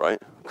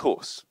 right? Of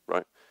course,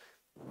 right?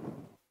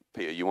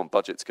 Peter, you want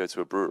budget to go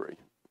to a brewery.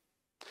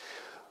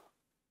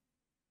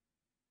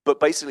 But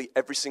basically,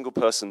 every single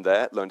person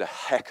there learned a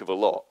heck of a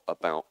lot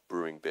about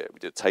brewing beer. We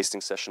did a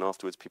tasting session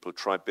afterwards. People had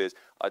tried beers.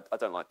 I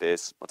don't like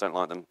beers. I don't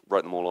like them.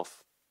 Wrote them all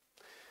off.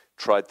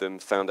 Tried them,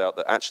 found out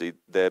that actually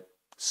they're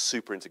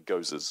super into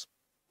gozers.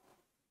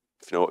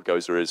 If you know what a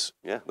gozer is,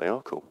 yeah, they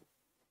are cool.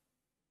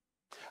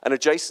 And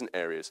adjacent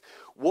areas.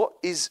 What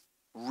is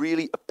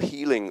really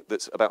appealing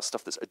that's about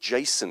stuff that's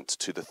adjacent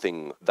to the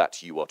thing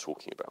that you are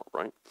talking about,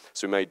 right?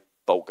 So we made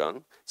Bolt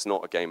Gun. It's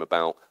not a game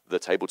about the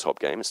tabletop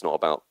game. It's not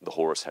about the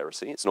Horus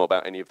Heresy. It's not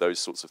about any of those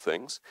sorts of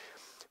things.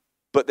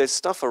 But there's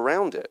stuff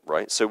around it,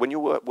 right? So when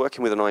you're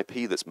working with an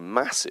IP that's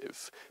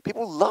massive,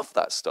 people love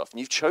that stuff, and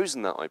you've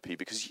chosen that IP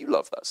because you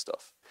love that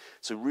stuff.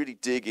 So really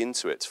dig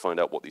into it to find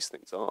out what these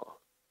things are.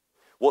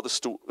 What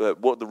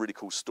are the really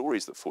cool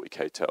stories that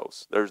 40K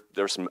tells? There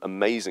are some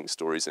amazing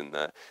stories in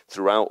there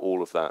throughout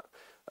all of that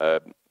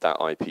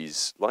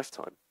IP's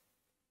lifetime.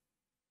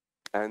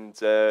 And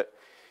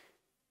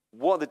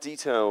what are the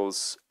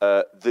details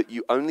that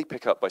you only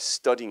pick up by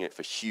studying it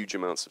for huge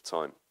amounts of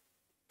time?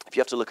 If you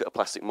have to look at a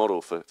plastic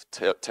model for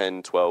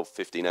 10, 12,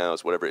 15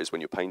 hours, whatever it is when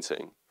you're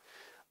painting,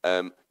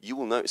 you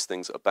will notice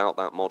things about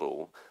that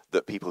model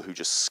that people who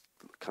just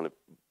kind of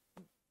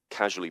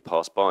casually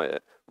pass by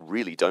it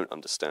really don't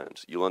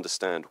understand. You'll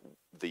understand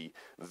the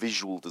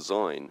visual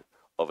design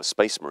of a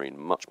Space Marine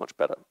much, much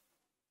better.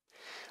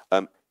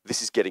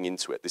 This is getting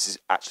into it. This is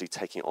actually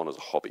taking it on as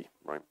a hobby,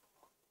 right?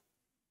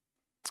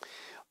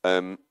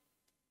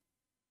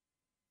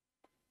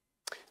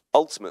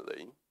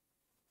 Ultimately,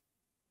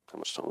 how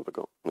much time have I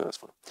got? No, that's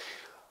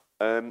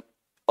fine.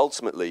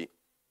 Ultimately,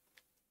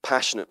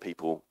 passionate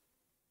people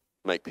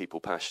make people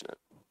passionate,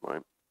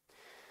 right?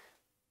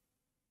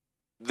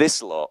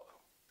 This lot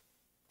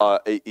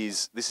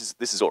this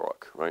is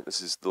Auroch, right?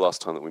 This is the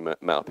last time that we met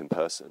up in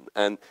person,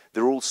 and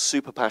they're all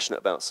super passionate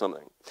about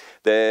something.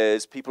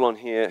 There's people on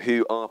here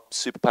who are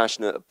super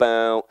passionate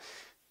about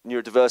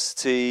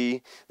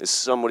neurodiversity. There's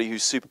somebody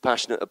who's super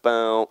passionate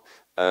about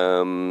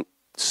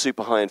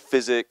super high-end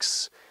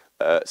physics.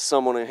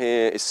 Someone in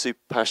here is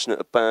super passionate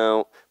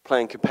about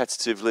playing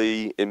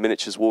competitively in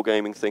miniatures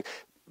wargaming thing.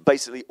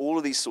 Basically, all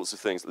of these sorts of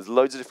things. There's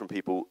loads of different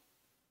people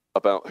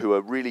about who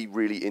are really,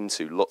 really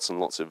into lots and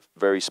lots of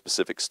very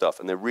specific stuff,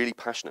 and they're really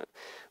passionate.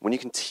 When you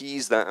can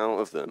tease that out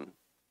of them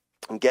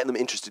and get them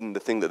interested in the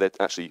thing that they're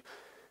actually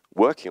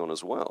working on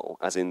as well,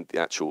 as in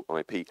the actual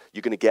IP,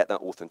 you're going to get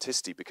that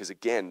authenticity because,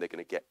 again, they're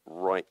going to get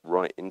right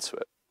into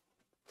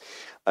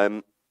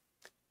it.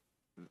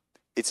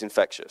 It's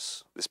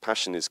infectious. This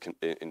passion is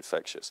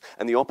infectious.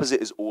 And the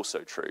opposite is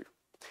also true.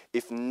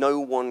 If no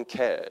one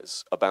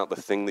cares about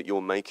the thing that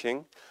you're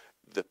making,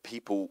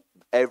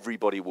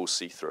 everybody will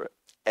see through it.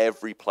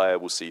 Every player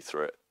will see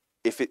through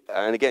it.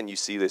 And again, you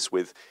see this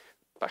with,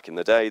 back in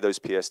the day, those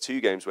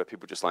PS2 games where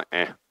people just like,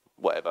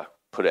 whatever,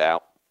 put it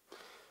out.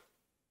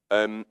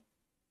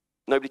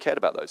 Nobody cared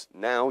about those.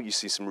 Now you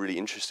see some really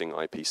interesting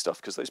IP stuff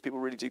because those people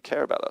really do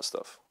care about that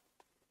stuff.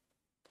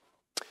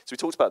 So we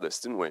talked about this,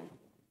 didn't we?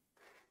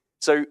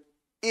 So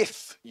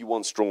if you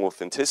want strong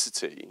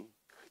authenticity,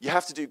 you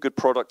have to do good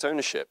product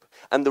ownership.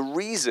 And the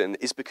reason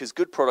is because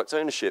good product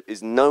ownership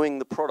is knowing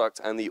the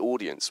product and the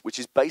audience, which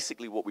is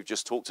basically what we've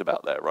just talked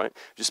about there, right?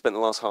 We've just spent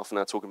the last half an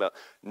hour talking about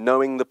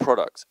knowing the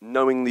product,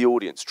 knowing the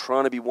audience,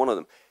 trying to be one of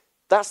them.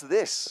 That's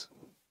this,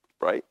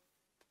 right?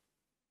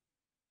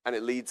 And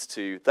it leads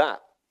to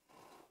that.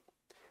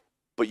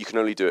 But you can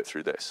only do it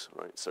through this,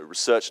 right? So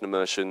research and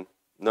immersion,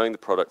 knowing the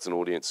product and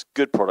audience,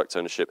 good product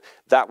ownership,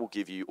 that will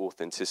give you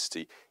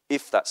authenticity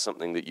if that's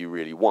something that you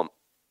really want.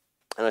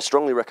 And I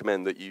strongly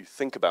recommend that you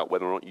think about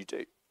whether or not you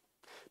do,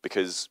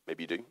 because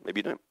maybe you do, maybe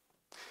you don't.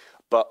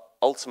 But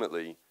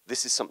ultimately,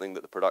 this is something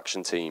that the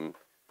production team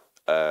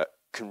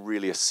can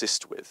really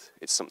assist with.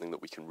 It's something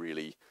that we can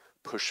really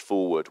push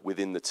forward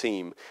within the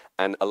team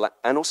and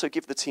also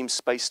give the team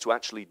space to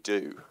actually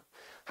do.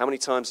 How many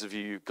times have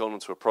you gone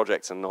onto a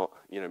project and not,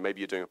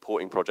 maybe you're doing a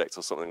porting project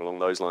or something along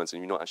those lines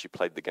and you've not actually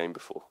played the game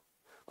before?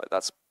 Like,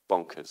 that's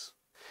bonkers.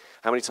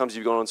 How many times have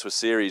you gone onto a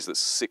series that's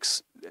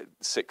six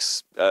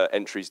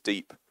entries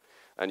deep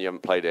and you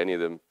haven't played any of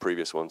the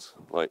previous ones?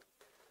 Like,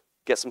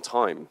 get some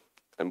time.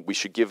 And we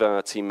should give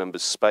our team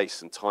members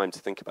space and time to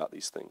think about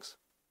these things.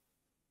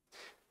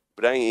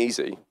 But it ain't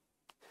easy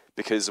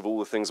because of all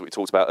the things that we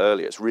talked about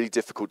earlier. It's really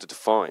difficult to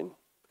define.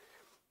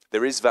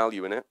 There is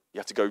value in it. You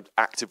have to go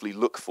actively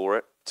look for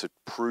it to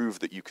prove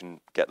that you can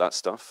get that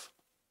stuff.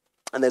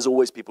 And there's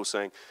always people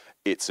saying,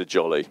 it's a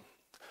jolly.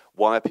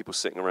 Why are people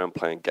sitting around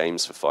playing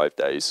games for 5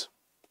 days?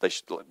 They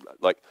should,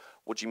 like,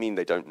 what do you mean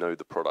they don't know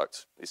the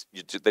product?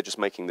 They're just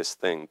making this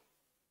thing.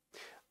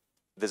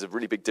 There's a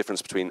really big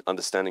difference between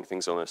understanding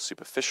things on a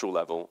superficial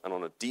level and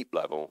on a deep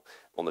level.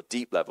 On the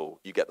deep level,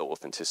 you get the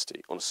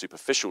authenticity. On a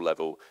superficial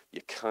level,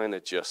 you kind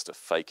of just are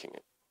faking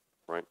it,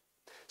 right?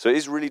 So it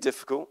is really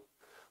difficult.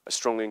 I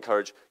strongly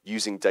encourage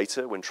using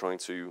data when trying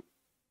to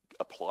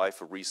apply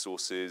for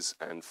resources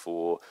and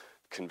for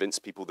convince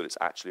people that it's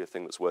actually a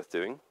thing that's worth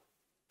doing.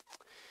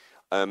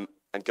 And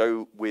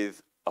go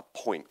with a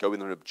point, go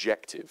with an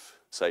objective.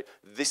 Say,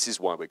 this is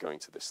why we're going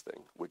to this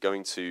thing. We're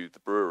going to the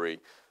brewery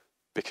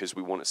because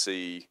we want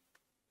to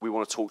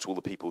talk to all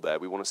the people there.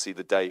 We want to see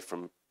the day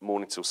from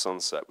morning till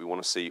sunset. We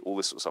want to see all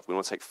this sort of stuff. We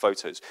want to take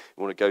photos.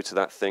 We want to go to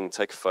that thing,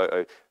 take a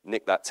photo,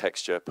 nick that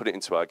texture, put it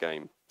into our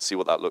game, see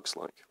what that looks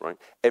like, right?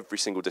 Every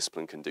single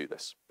discipline can do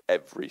this.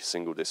 Every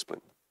single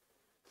discipline.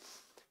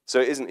 So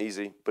it isn't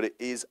easy, but it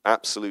is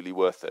absolutely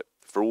worth it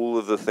for all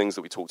of the things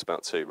that we talked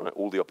about too, right?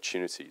 All the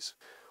opportunities,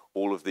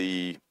 all of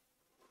the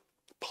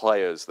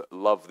players that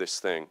love this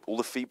thing, all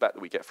the feedback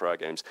that we get for our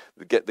games,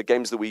 the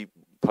games that we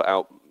put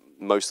out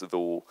most of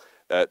all,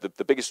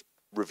 the biggest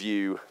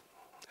review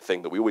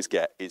thing that we always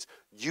get is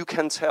you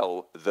can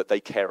tell that they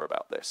care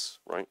about this,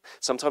 right?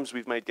 Sometimes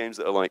we've made games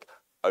that are like,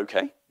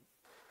 okay,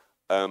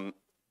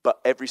 but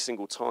every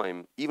single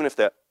time, even if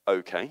they're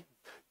okay,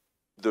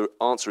 the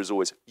answer is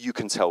always, you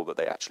can tell that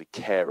they actually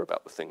care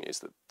about the thing it is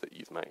that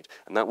you've made.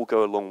 And that will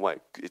go a long way.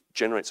 It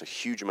generates a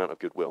huge amount of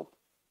goodwill.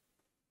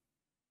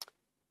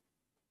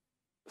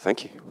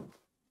 Thank you.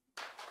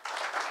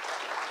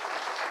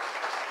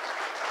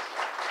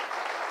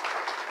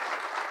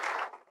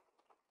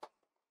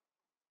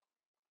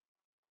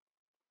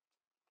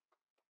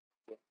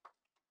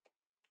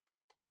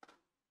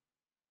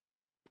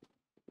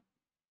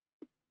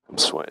 I'm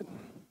sweating.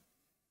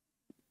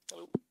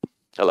 Hello.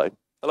 Hello.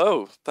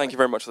 Hello. Thank you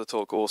very much for the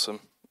talk.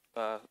 Awesome.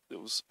 It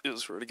was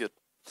really good.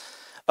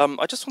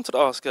 I just wanted to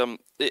ask.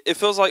 It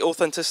feels like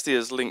authenticity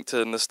is linked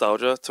to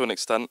nostalgia to an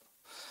extent,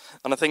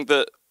 and I think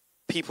that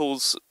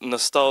people's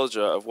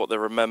nostalgia of what they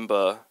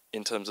remember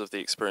in terms of the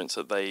experience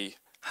that they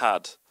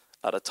had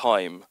at a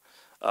time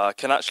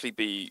can actually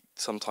be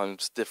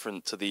sometimes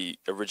different to the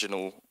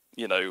original,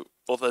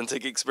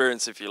 authentic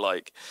experience, if you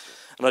like.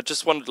 And I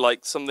just wondered,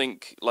 like something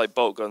like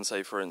bolt gun,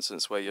 say for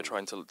instance, where you're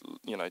trying to,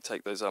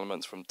 take those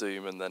elements from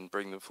Doom and then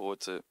bring them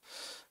forward to.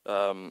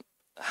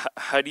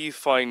 How do you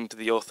find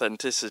the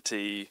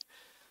authenticity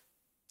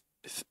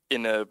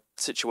in a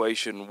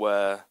situation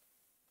where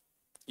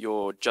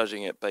you're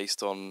judging it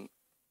based on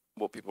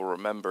what people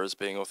remember as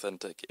being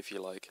authentic, if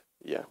you like?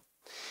 Yeah,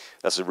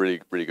 that's a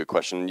really, really good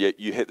question.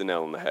 You hit the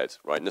nail on the head,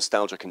 right?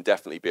 Nostalgia can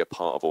definitely be a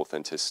part of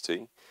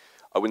authenticity.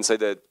 I wouldn't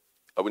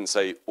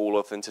say all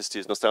authenticity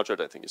is nostalgia. I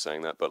don't think you're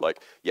saying that, but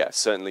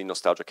certainly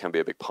nostalgia can be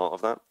a big part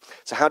of that.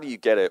 So how do you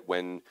get it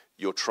when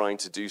you're trying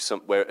to do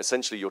something where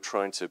essentially you're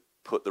trying to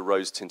put the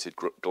rose-tinted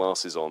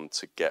glasses on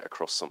to get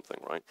across something,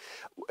 right?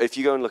 If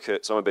you go and look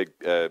at, so I'm a big,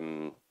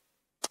 I'm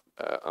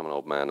an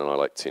old man and I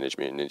like Teenage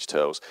Mutant Ninja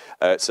Turtles.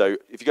 So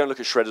if you go and look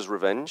at Shredder's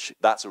Revenge,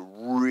 that's a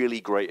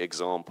really great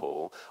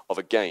example of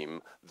a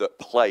game that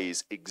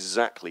plays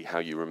exactly how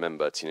you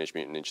remember Teenage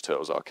Mutant Ninja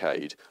Turtles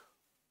arcade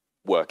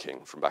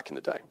working from back in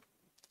the day.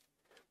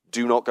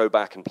 Do not go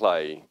back and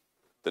play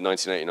the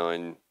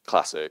 1989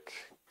 classic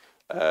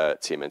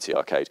TMNT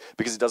arcade,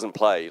 because it doesn't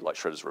play like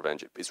Shredder's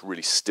Revenge. It's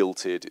really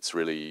stilted. It's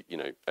really,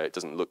 it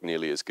doesn't look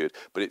nearly as good,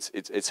 but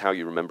it's how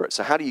you remember it.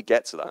 So how do you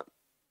get to that?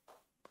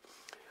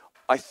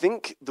 I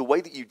think the way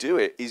that you do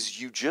it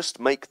is you just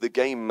make the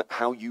game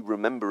how you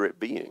remember it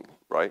being,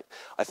 right?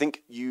 I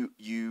think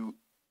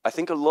I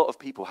think a lot of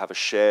people have a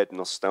shared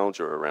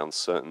nostalgia around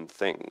certain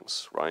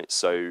things, right?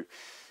 So,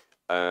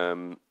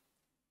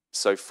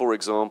 for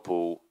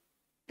example,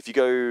 if you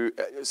go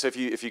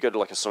to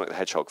like a Sonic the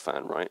Hedgehog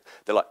fan, right?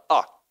 They're like,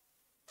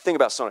 thing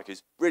about Sonic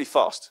is really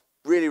fast,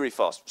 really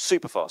fast,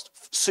 super fast,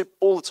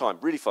 all the time,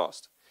 really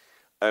fast.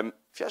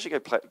 If you actually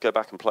go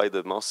back and play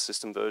the Master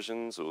System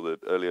versions or the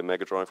earlier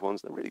Mega Drive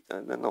ones,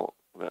 they're not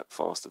that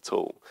fast at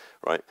all,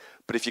 right?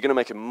 But if you're going to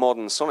make a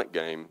modern Sonic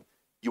game,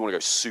 you want to go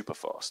super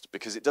fast,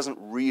 because it doesn't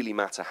really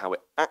matter how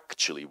it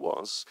actually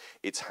was.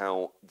 It's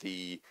how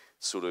the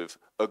sort of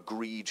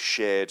agreed,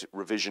 shared,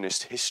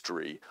 revisionist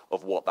history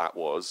of what that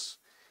was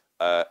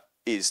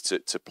is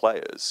to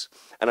players.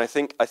 And I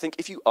think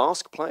if you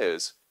ask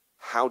players,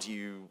 how do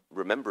you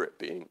remember it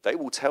being, they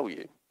will tell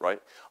you,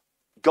 right?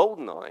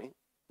 GoldenEye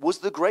was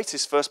the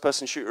greatest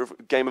first-person shooter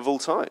game of all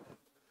time.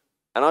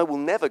 And I will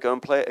never go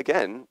and play it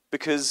again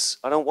because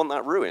I don't want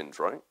that ruined,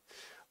 right?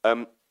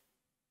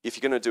 If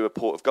you're going to do a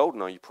port of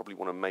GoldenEye, you probably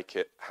want to make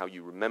it how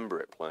you remember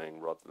it playing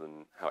rather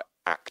than how it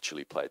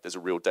actually played. There's a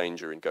real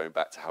danger in going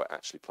back to how it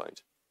actually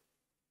played.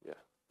 Yeah,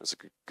 that's a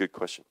good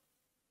question.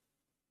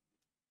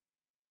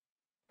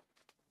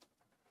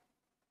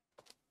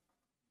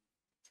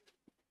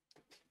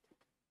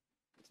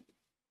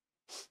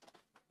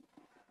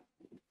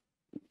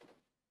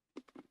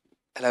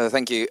 Hello,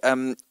 thank you.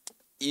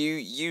 You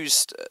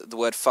used the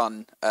word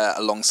fun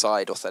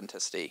alongside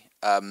authenticity.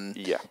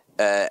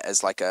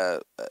 As like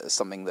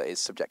something that is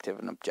subjective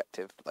and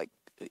objective. Like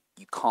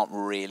you can't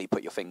really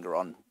put your finger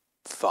on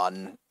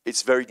fun.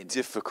 It's very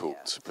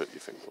difficult to put your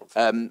finger on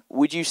fun.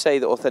 Would you say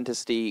that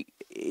authenticity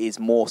is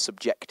more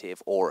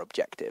subjective or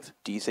objective?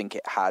 Do you think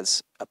it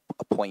has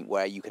a point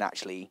where you can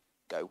actually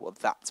go, well,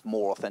 that's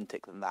more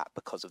authentic than that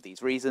because of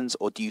these reasons?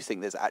 Or do you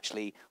think there's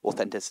actually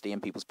authenticity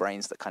in people's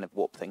brains that kind of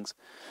warp things?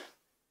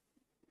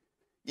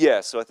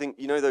 Yeah, so I think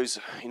those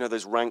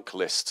rank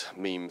list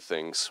meme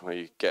things where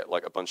you get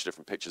like a bunch of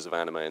different pictures of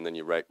anime and then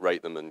you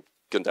rate them, and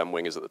Gundam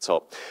Wing is at the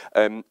top.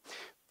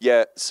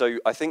 Yeah, so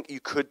I think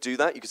you could do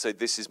that. You could say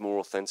this is more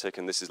authentic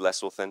and this is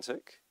less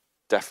authentic.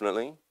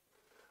 Definitely.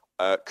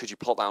 Could you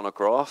plot that on a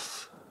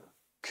graph?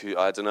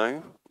 I don't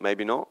know.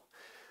 Maybe not.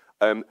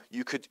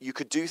 You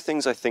could do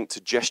things, I think,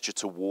 to gesture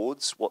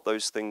towards what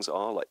those things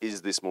are. Like,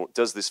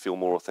 does this feel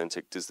more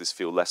authentic? Does this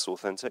feel less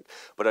authentic?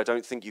 But I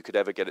don't think you could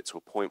ever get it to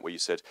a point where you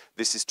said,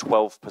 this is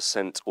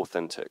 12%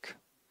 authentic,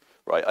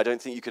 right? I don't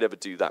think you could ever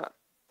do that.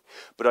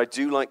 But I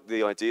do like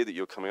the idea that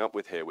you're coming up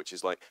with here, which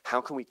is like,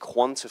 how can we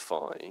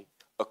quantify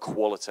a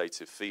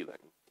qualitative feeling?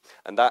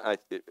 And that,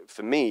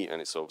 for me,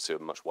 and it's obviously a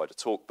much wider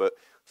talk, but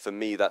for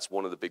me, that's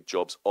one of the big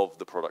jobs of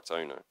the product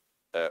owner,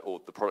 or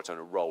the product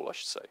owner role, I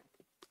should say.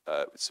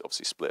 It's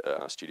obviously split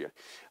at our studio.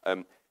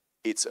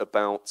 It's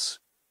about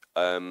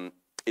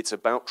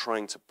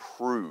trying to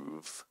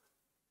prove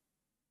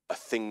a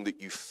thing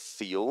that you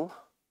feel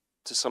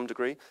to some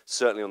degree.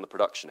 Certainly on the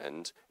production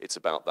end, it's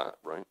about that,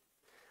 right?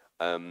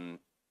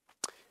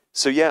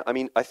 So yeah, I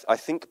mean, I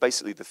think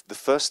basically the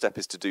first step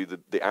is to do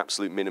the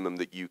absolute minimum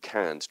that you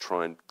can to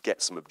try and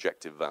get some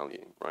objective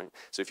value, right?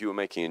 So if you were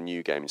making a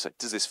new game, you say,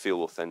 does this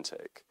feel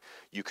authentic?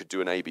 You could do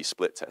an A/B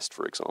split test,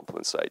 for example,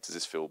 and say, does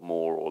this feel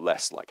more or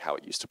less like how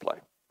it used to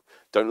play?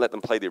 Don't let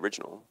them play the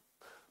original,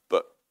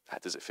 but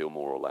does it feel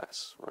more or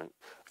less, right?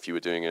 If you were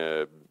doing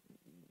a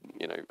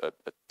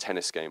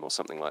tennis game or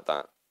something like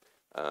that,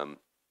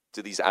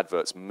 do these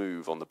adverts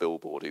move on the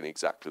billboard in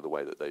exactly the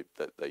way that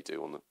they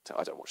do on the?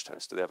 I don't watch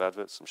tennis. Do they have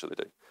adverts? I'm sure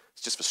they do.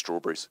 It's just for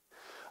strawberries.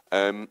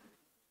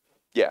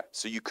 Yeah,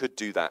 so you could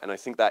do that, and I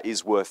think that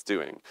is worth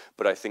doing.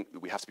 But I think that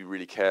we have to be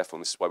really careful,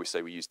 and this is why we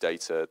say we use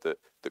data that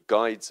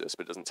guides us,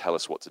 but it doesn't tell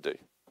us what to do,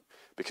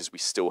 because we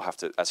still have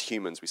to, as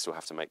humans, we still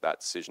have to make that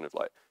decision of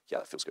like, yeah,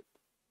 that feels good.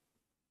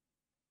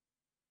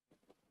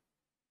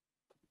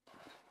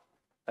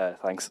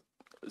 Thanks.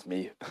 It's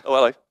me. Oh,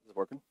 hello. Is it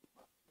working?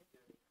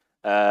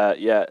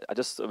 Yeah,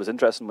 it was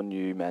interesting when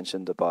you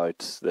mentioned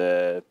about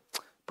the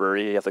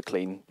brewery, you have to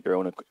clean your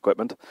own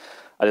equipment.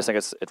 I just think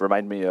it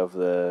reminded me of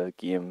the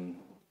game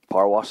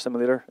Power Wash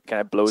Simulator. It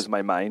kind of blows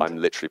my mind. I'm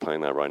literally playing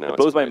that right now. It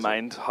blows my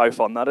mind how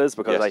fun that is,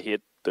 because yes. I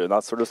hate doing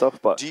that sort of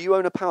stuff. But do you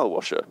own a power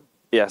washer?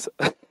 Yes.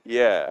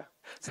 Yeah.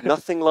 It's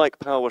nothing like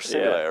Power Wash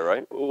Simulator,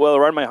 right? Well,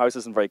 around my house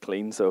isn't very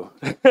clean, so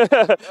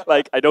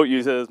like I don't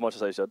use it as much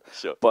as I should.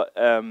 Sure. But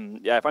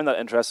yeah, I find that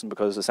interesting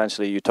because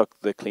essentially you took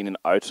the cleaning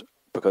out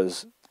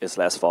because it's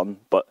less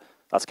fun, but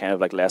that's kind of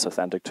like less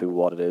authentic to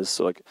what it is.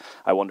 So like,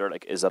 I wonder,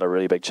 like, is that a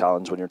really big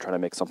challenge when you're trying to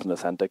make something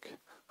authentic?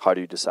 How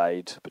do you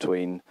decide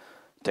between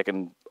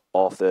taking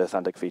off the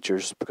authentic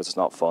features because it's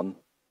not fun?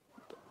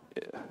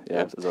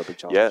 Yeah. Is that a big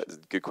challenge? Yeah,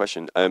 good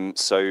question.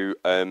 So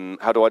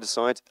how do I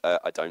decide?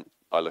 I don't.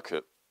 I look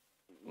at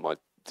my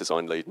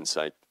design lead and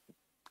say,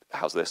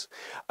 how's this?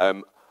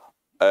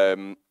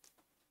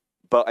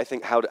 But I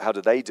think how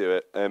do they do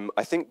it?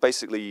 I think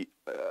basically,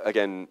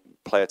 again,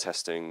 player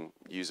testing,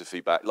 user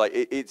feedback, like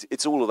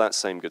it's all of that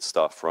same good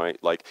stuff,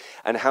 right? Like,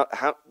 and how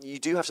you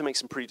do have to make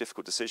some pretty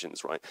difficult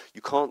decisions, right?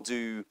 You can't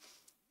do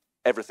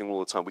everything all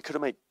the time. We could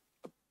have made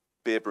a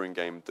beer brewing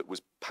game that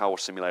was Power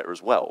Simulator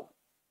as well,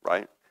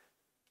 right?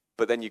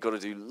 But then you've got to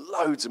do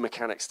loads of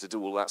mechanics to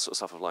do all that sort of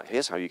stuff of like,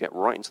 here's how you get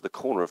right into the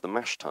corner of the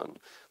mash tun.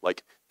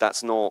 Like,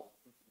 that's not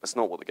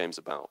what the game's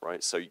about,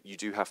 right? So you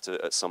do have to,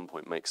 at some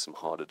point, make some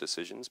harder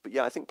decisions. But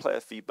yeah, I think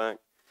player feedback,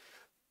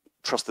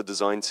 trust the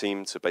design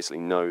team to basically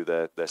know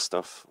their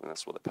stuff, and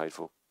that's what they're paid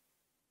for.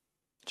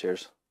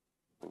 Cheers.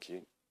 Thank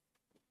you.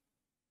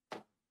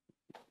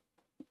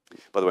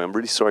 By the way, I'm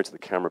really sorry to the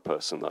camera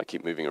person that I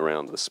keep moving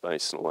around the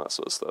space and all that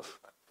sort of stuff.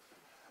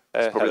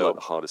 It's probably like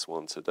the hardest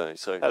one today.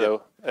 So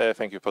hello,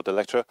 thank you for the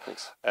lecture.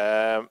 Thanks.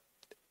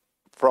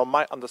 From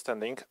my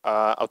understanding,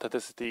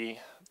 authenticity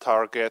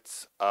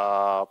targets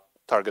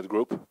target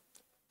group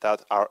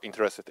that are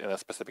interested in a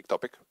specific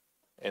topic,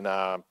 in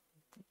a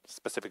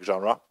specific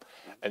genre,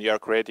 and you are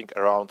creating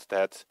around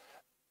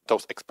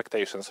those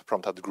expectations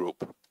from that group.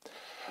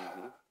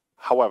 Mm-hmm.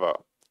 However,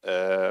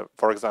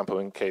 for example,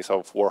 in case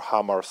of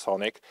Warhammer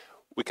Sonic,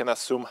 we can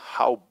assume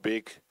how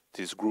big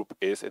this group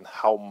is and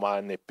how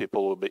many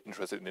people will be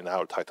interested in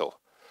our title.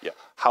 Yeah.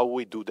 How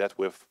we do that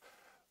with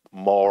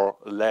more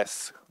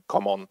less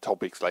common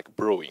topics like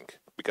brewing,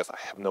 because I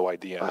have no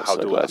idea how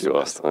to glad you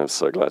asked. I'm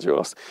so glad you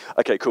asked.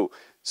 Okay, cool.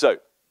 So,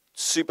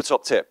 super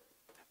top tip.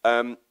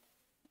 Have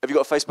you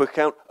got a Facebook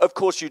account? Of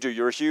course you do.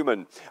 You're a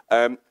human.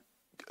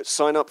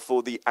 Sign up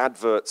for the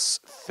adverts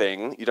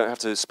thing. You don't have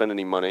to spend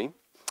any money.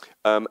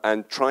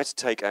 And try to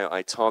take out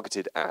a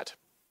targeted ad.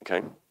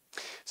 Okay?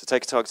 So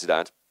take a targeted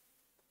ad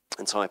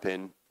and type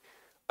in,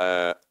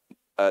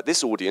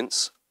 this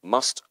audience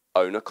must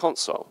own a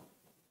console.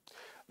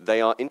 They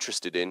are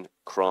interested in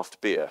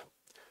craft beer.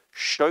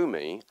 Show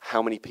me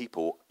how many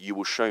people you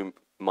will show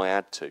my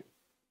ad to.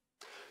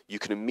 You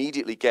can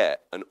immediately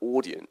get an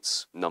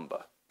audience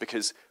number,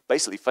 because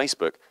basically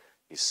Facebook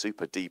is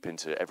super deep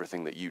into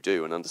everything that you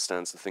do and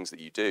understands the things that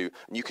you do,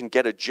 and you can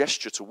get a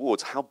gesture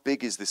towards how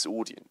big is this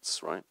audience,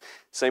 right?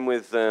 Same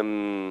with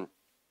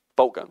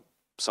Bolt Gun.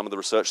 Some of the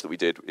research that we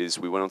did is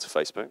we went onto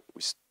Facebook,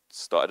 we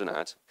started an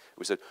ad,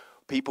 we said,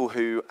 people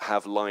who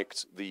have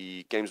liked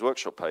the Games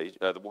Workshop page,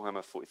 the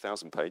Warhammer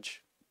 40,000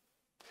 page,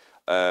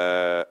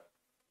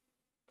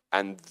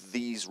 and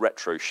these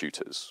retro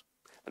shooters,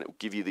 and it will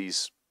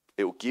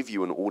give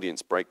you an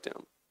audience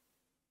breakdown.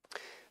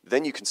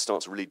 Then you can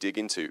start to really dig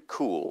into,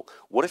 cool,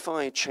 what if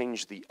I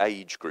change the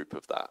age group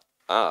of that?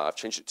 I've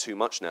changed it too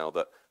much now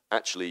that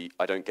actually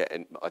I don't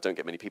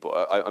get many people.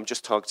 I'm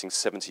just targeting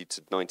 70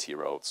 to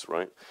 90-year-olds,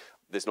 right?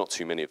 there's not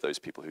too many of those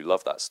people who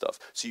love that stuff.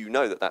 So you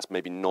know that that's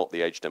maybe not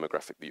the age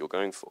demographic that you're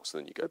going for. So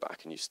then you go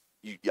back and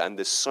and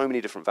there's so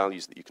many different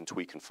values that you can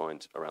tweak and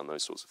find around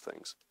those sorts of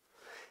things.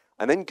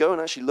 And then go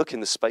and actually look in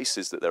the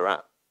spaces that they're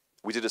at.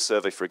 We did a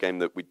survey for a game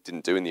that we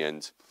didn't do in the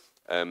end.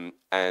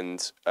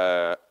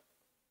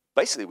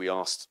 Basically we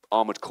asked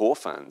Armored Core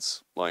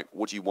fans, like,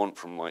 what do you want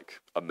from like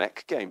a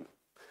mech game?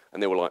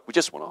 And they were like, we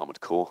just want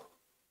Armored Core.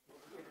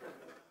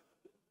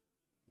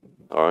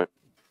 All right.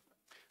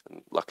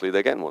 And luckily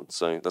they're getting one,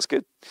 so that's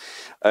good.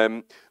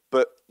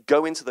 But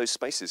go into those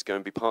spaces, go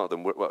and be part of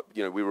them.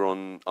 We were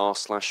on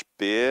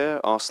r/beer,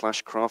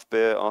 r/craft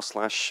beer,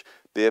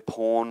 r/beer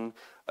porn,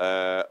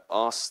 oh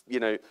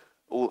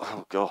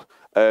God.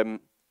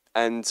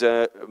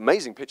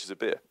 Amazing pictures of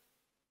beer.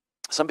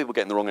 Some people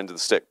get in the wrong end of the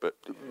stick, but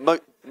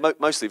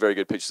mostly very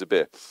good pictures of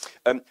beer.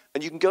 And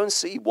you can go and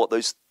see what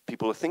those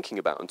people are thinking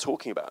about and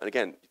talking about. And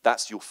again,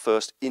 that's your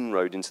first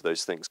inroad into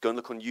those things. Go and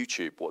look on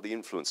YouTube, what are the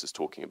influencers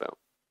talking about?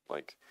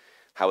 Like,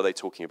 how are they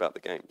talking about the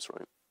games,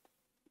 right?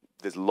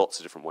 There's lots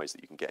of different ways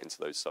that you can get into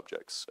those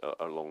subjects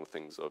along the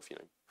things of,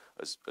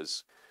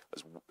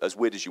 as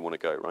weird as you want to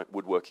go, right?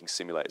 Woodworking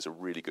Simulator is a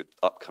really good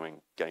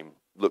upcoming game.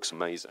 Looks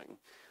amazing.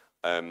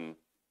 And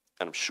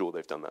I'm sure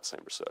they've done that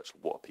same research.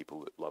 What are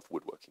people that love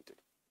woodworking do?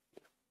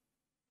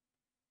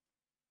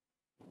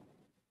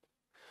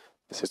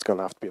 This is going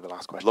to have to be the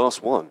last question.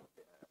 Last one.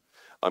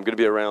 I'm going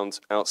to be around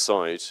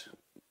outside,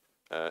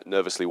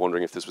 nervously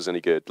wondering if this was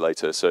any good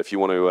later. So if you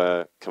want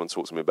to come and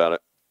talk to me about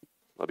it,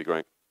 that'd be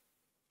great.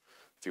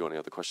 If you want any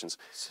other questions.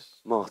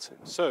 Martin.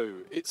 So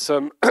it's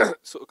sort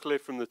of clear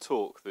from the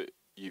talk that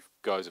you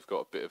guys have got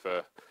a bit of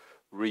a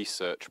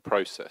research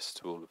process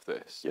to all of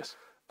this. Yes.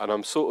 And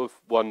I'm sort of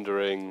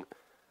wondering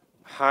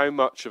how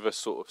much of a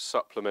sort of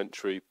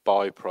supplementary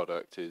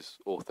byproduct is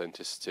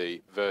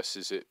authenticity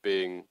versus it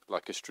being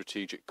like a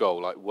strategic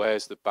goal? Like,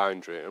 where's the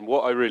boundary? And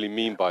what I really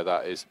mean by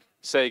that is,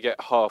 say you get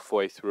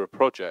halfway through a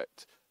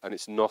project and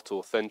it's not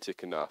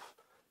authentic enough.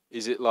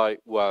 Is it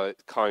like, well,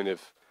 it kind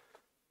of,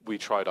 we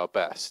tried our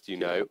best, you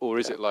know? Or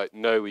is it like,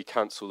 no, we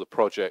cancel the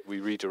project, we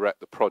redirect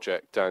the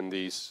project down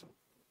these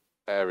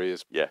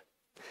areas? Yeah,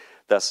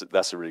 that's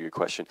a really good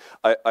question.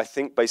 I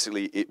think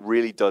basically it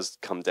really does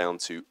come down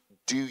to,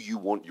 do you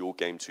want your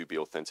game to be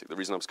authentic? The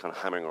reason I was kind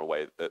of hammering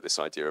away at this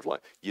idea of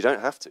like, you don't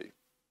have to.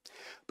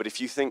 But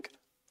if you think,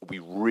 we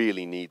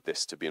really need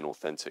this to be an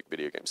authentic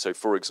video game. So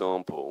for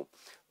example,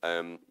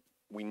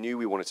 we knew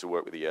we wanted to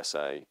work with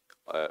ESA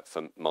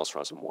for Master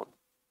Horizon 1.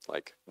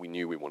 Like, we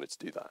knew we wanted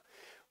to do that.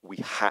 We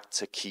had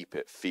to keep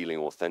it feeling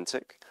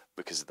authentic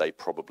because they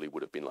probably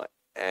would have been like,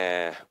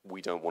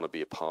 we don't want to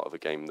be a part of a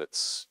game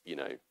that's, I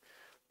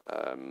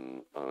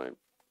don't know,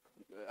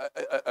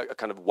 a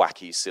kind of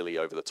wacky, silly,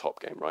 over-the-top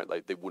game, right?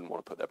 Like, they wouldn't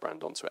want to put their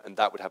brand onto it. And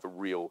that would have a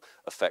real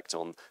effect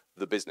on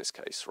the business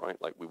case, right?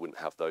 Like, we wouldn't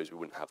have those, we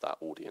wouldn't have that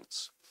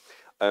audience.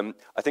 I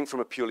think from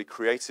a purely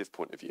creative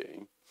point of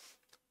view,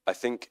 I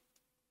think,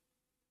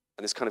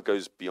 and this kind of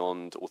goes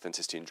beyond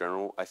authenticity in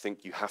general, I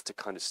think you have to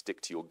kind of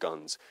stick to your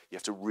guns. You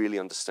have to really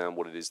understand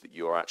what it is that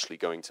you're actually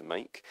going to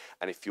make.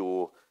 And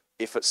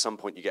if at some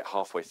point you get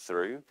halfway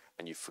through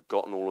and you've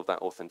forgotten all of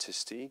that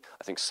authenticity,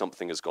 I think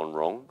something has gone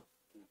wrong.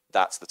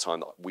 That's the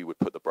time that we would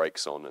put the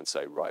brakes on and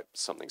say, right,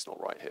 something's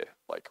not right here.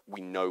 Like, we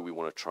know we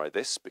want to try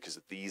this because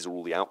these are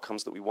all the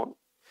outcomes that we want.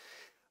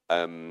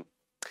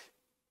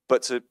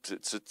 But to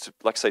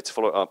like I say, to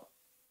follow it up,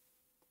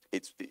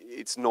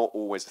 it's not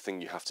always a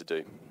thing you have to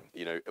do.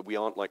 We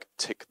aren't like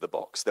tick the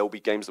box. There'll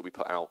be games that we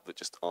put out that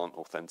just aren't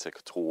authentic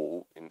at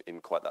all in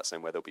quite that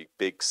same way. There'll be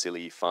big,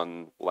 silly,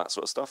 fun, all that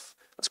sort of stuff.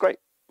 That's great.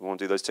 We want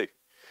to do those too.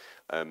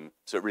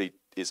 So it really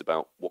is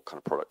about what kind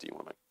of product do you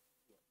want to make.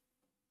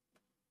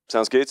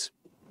 Sounds good?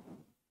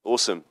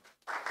 Awesome.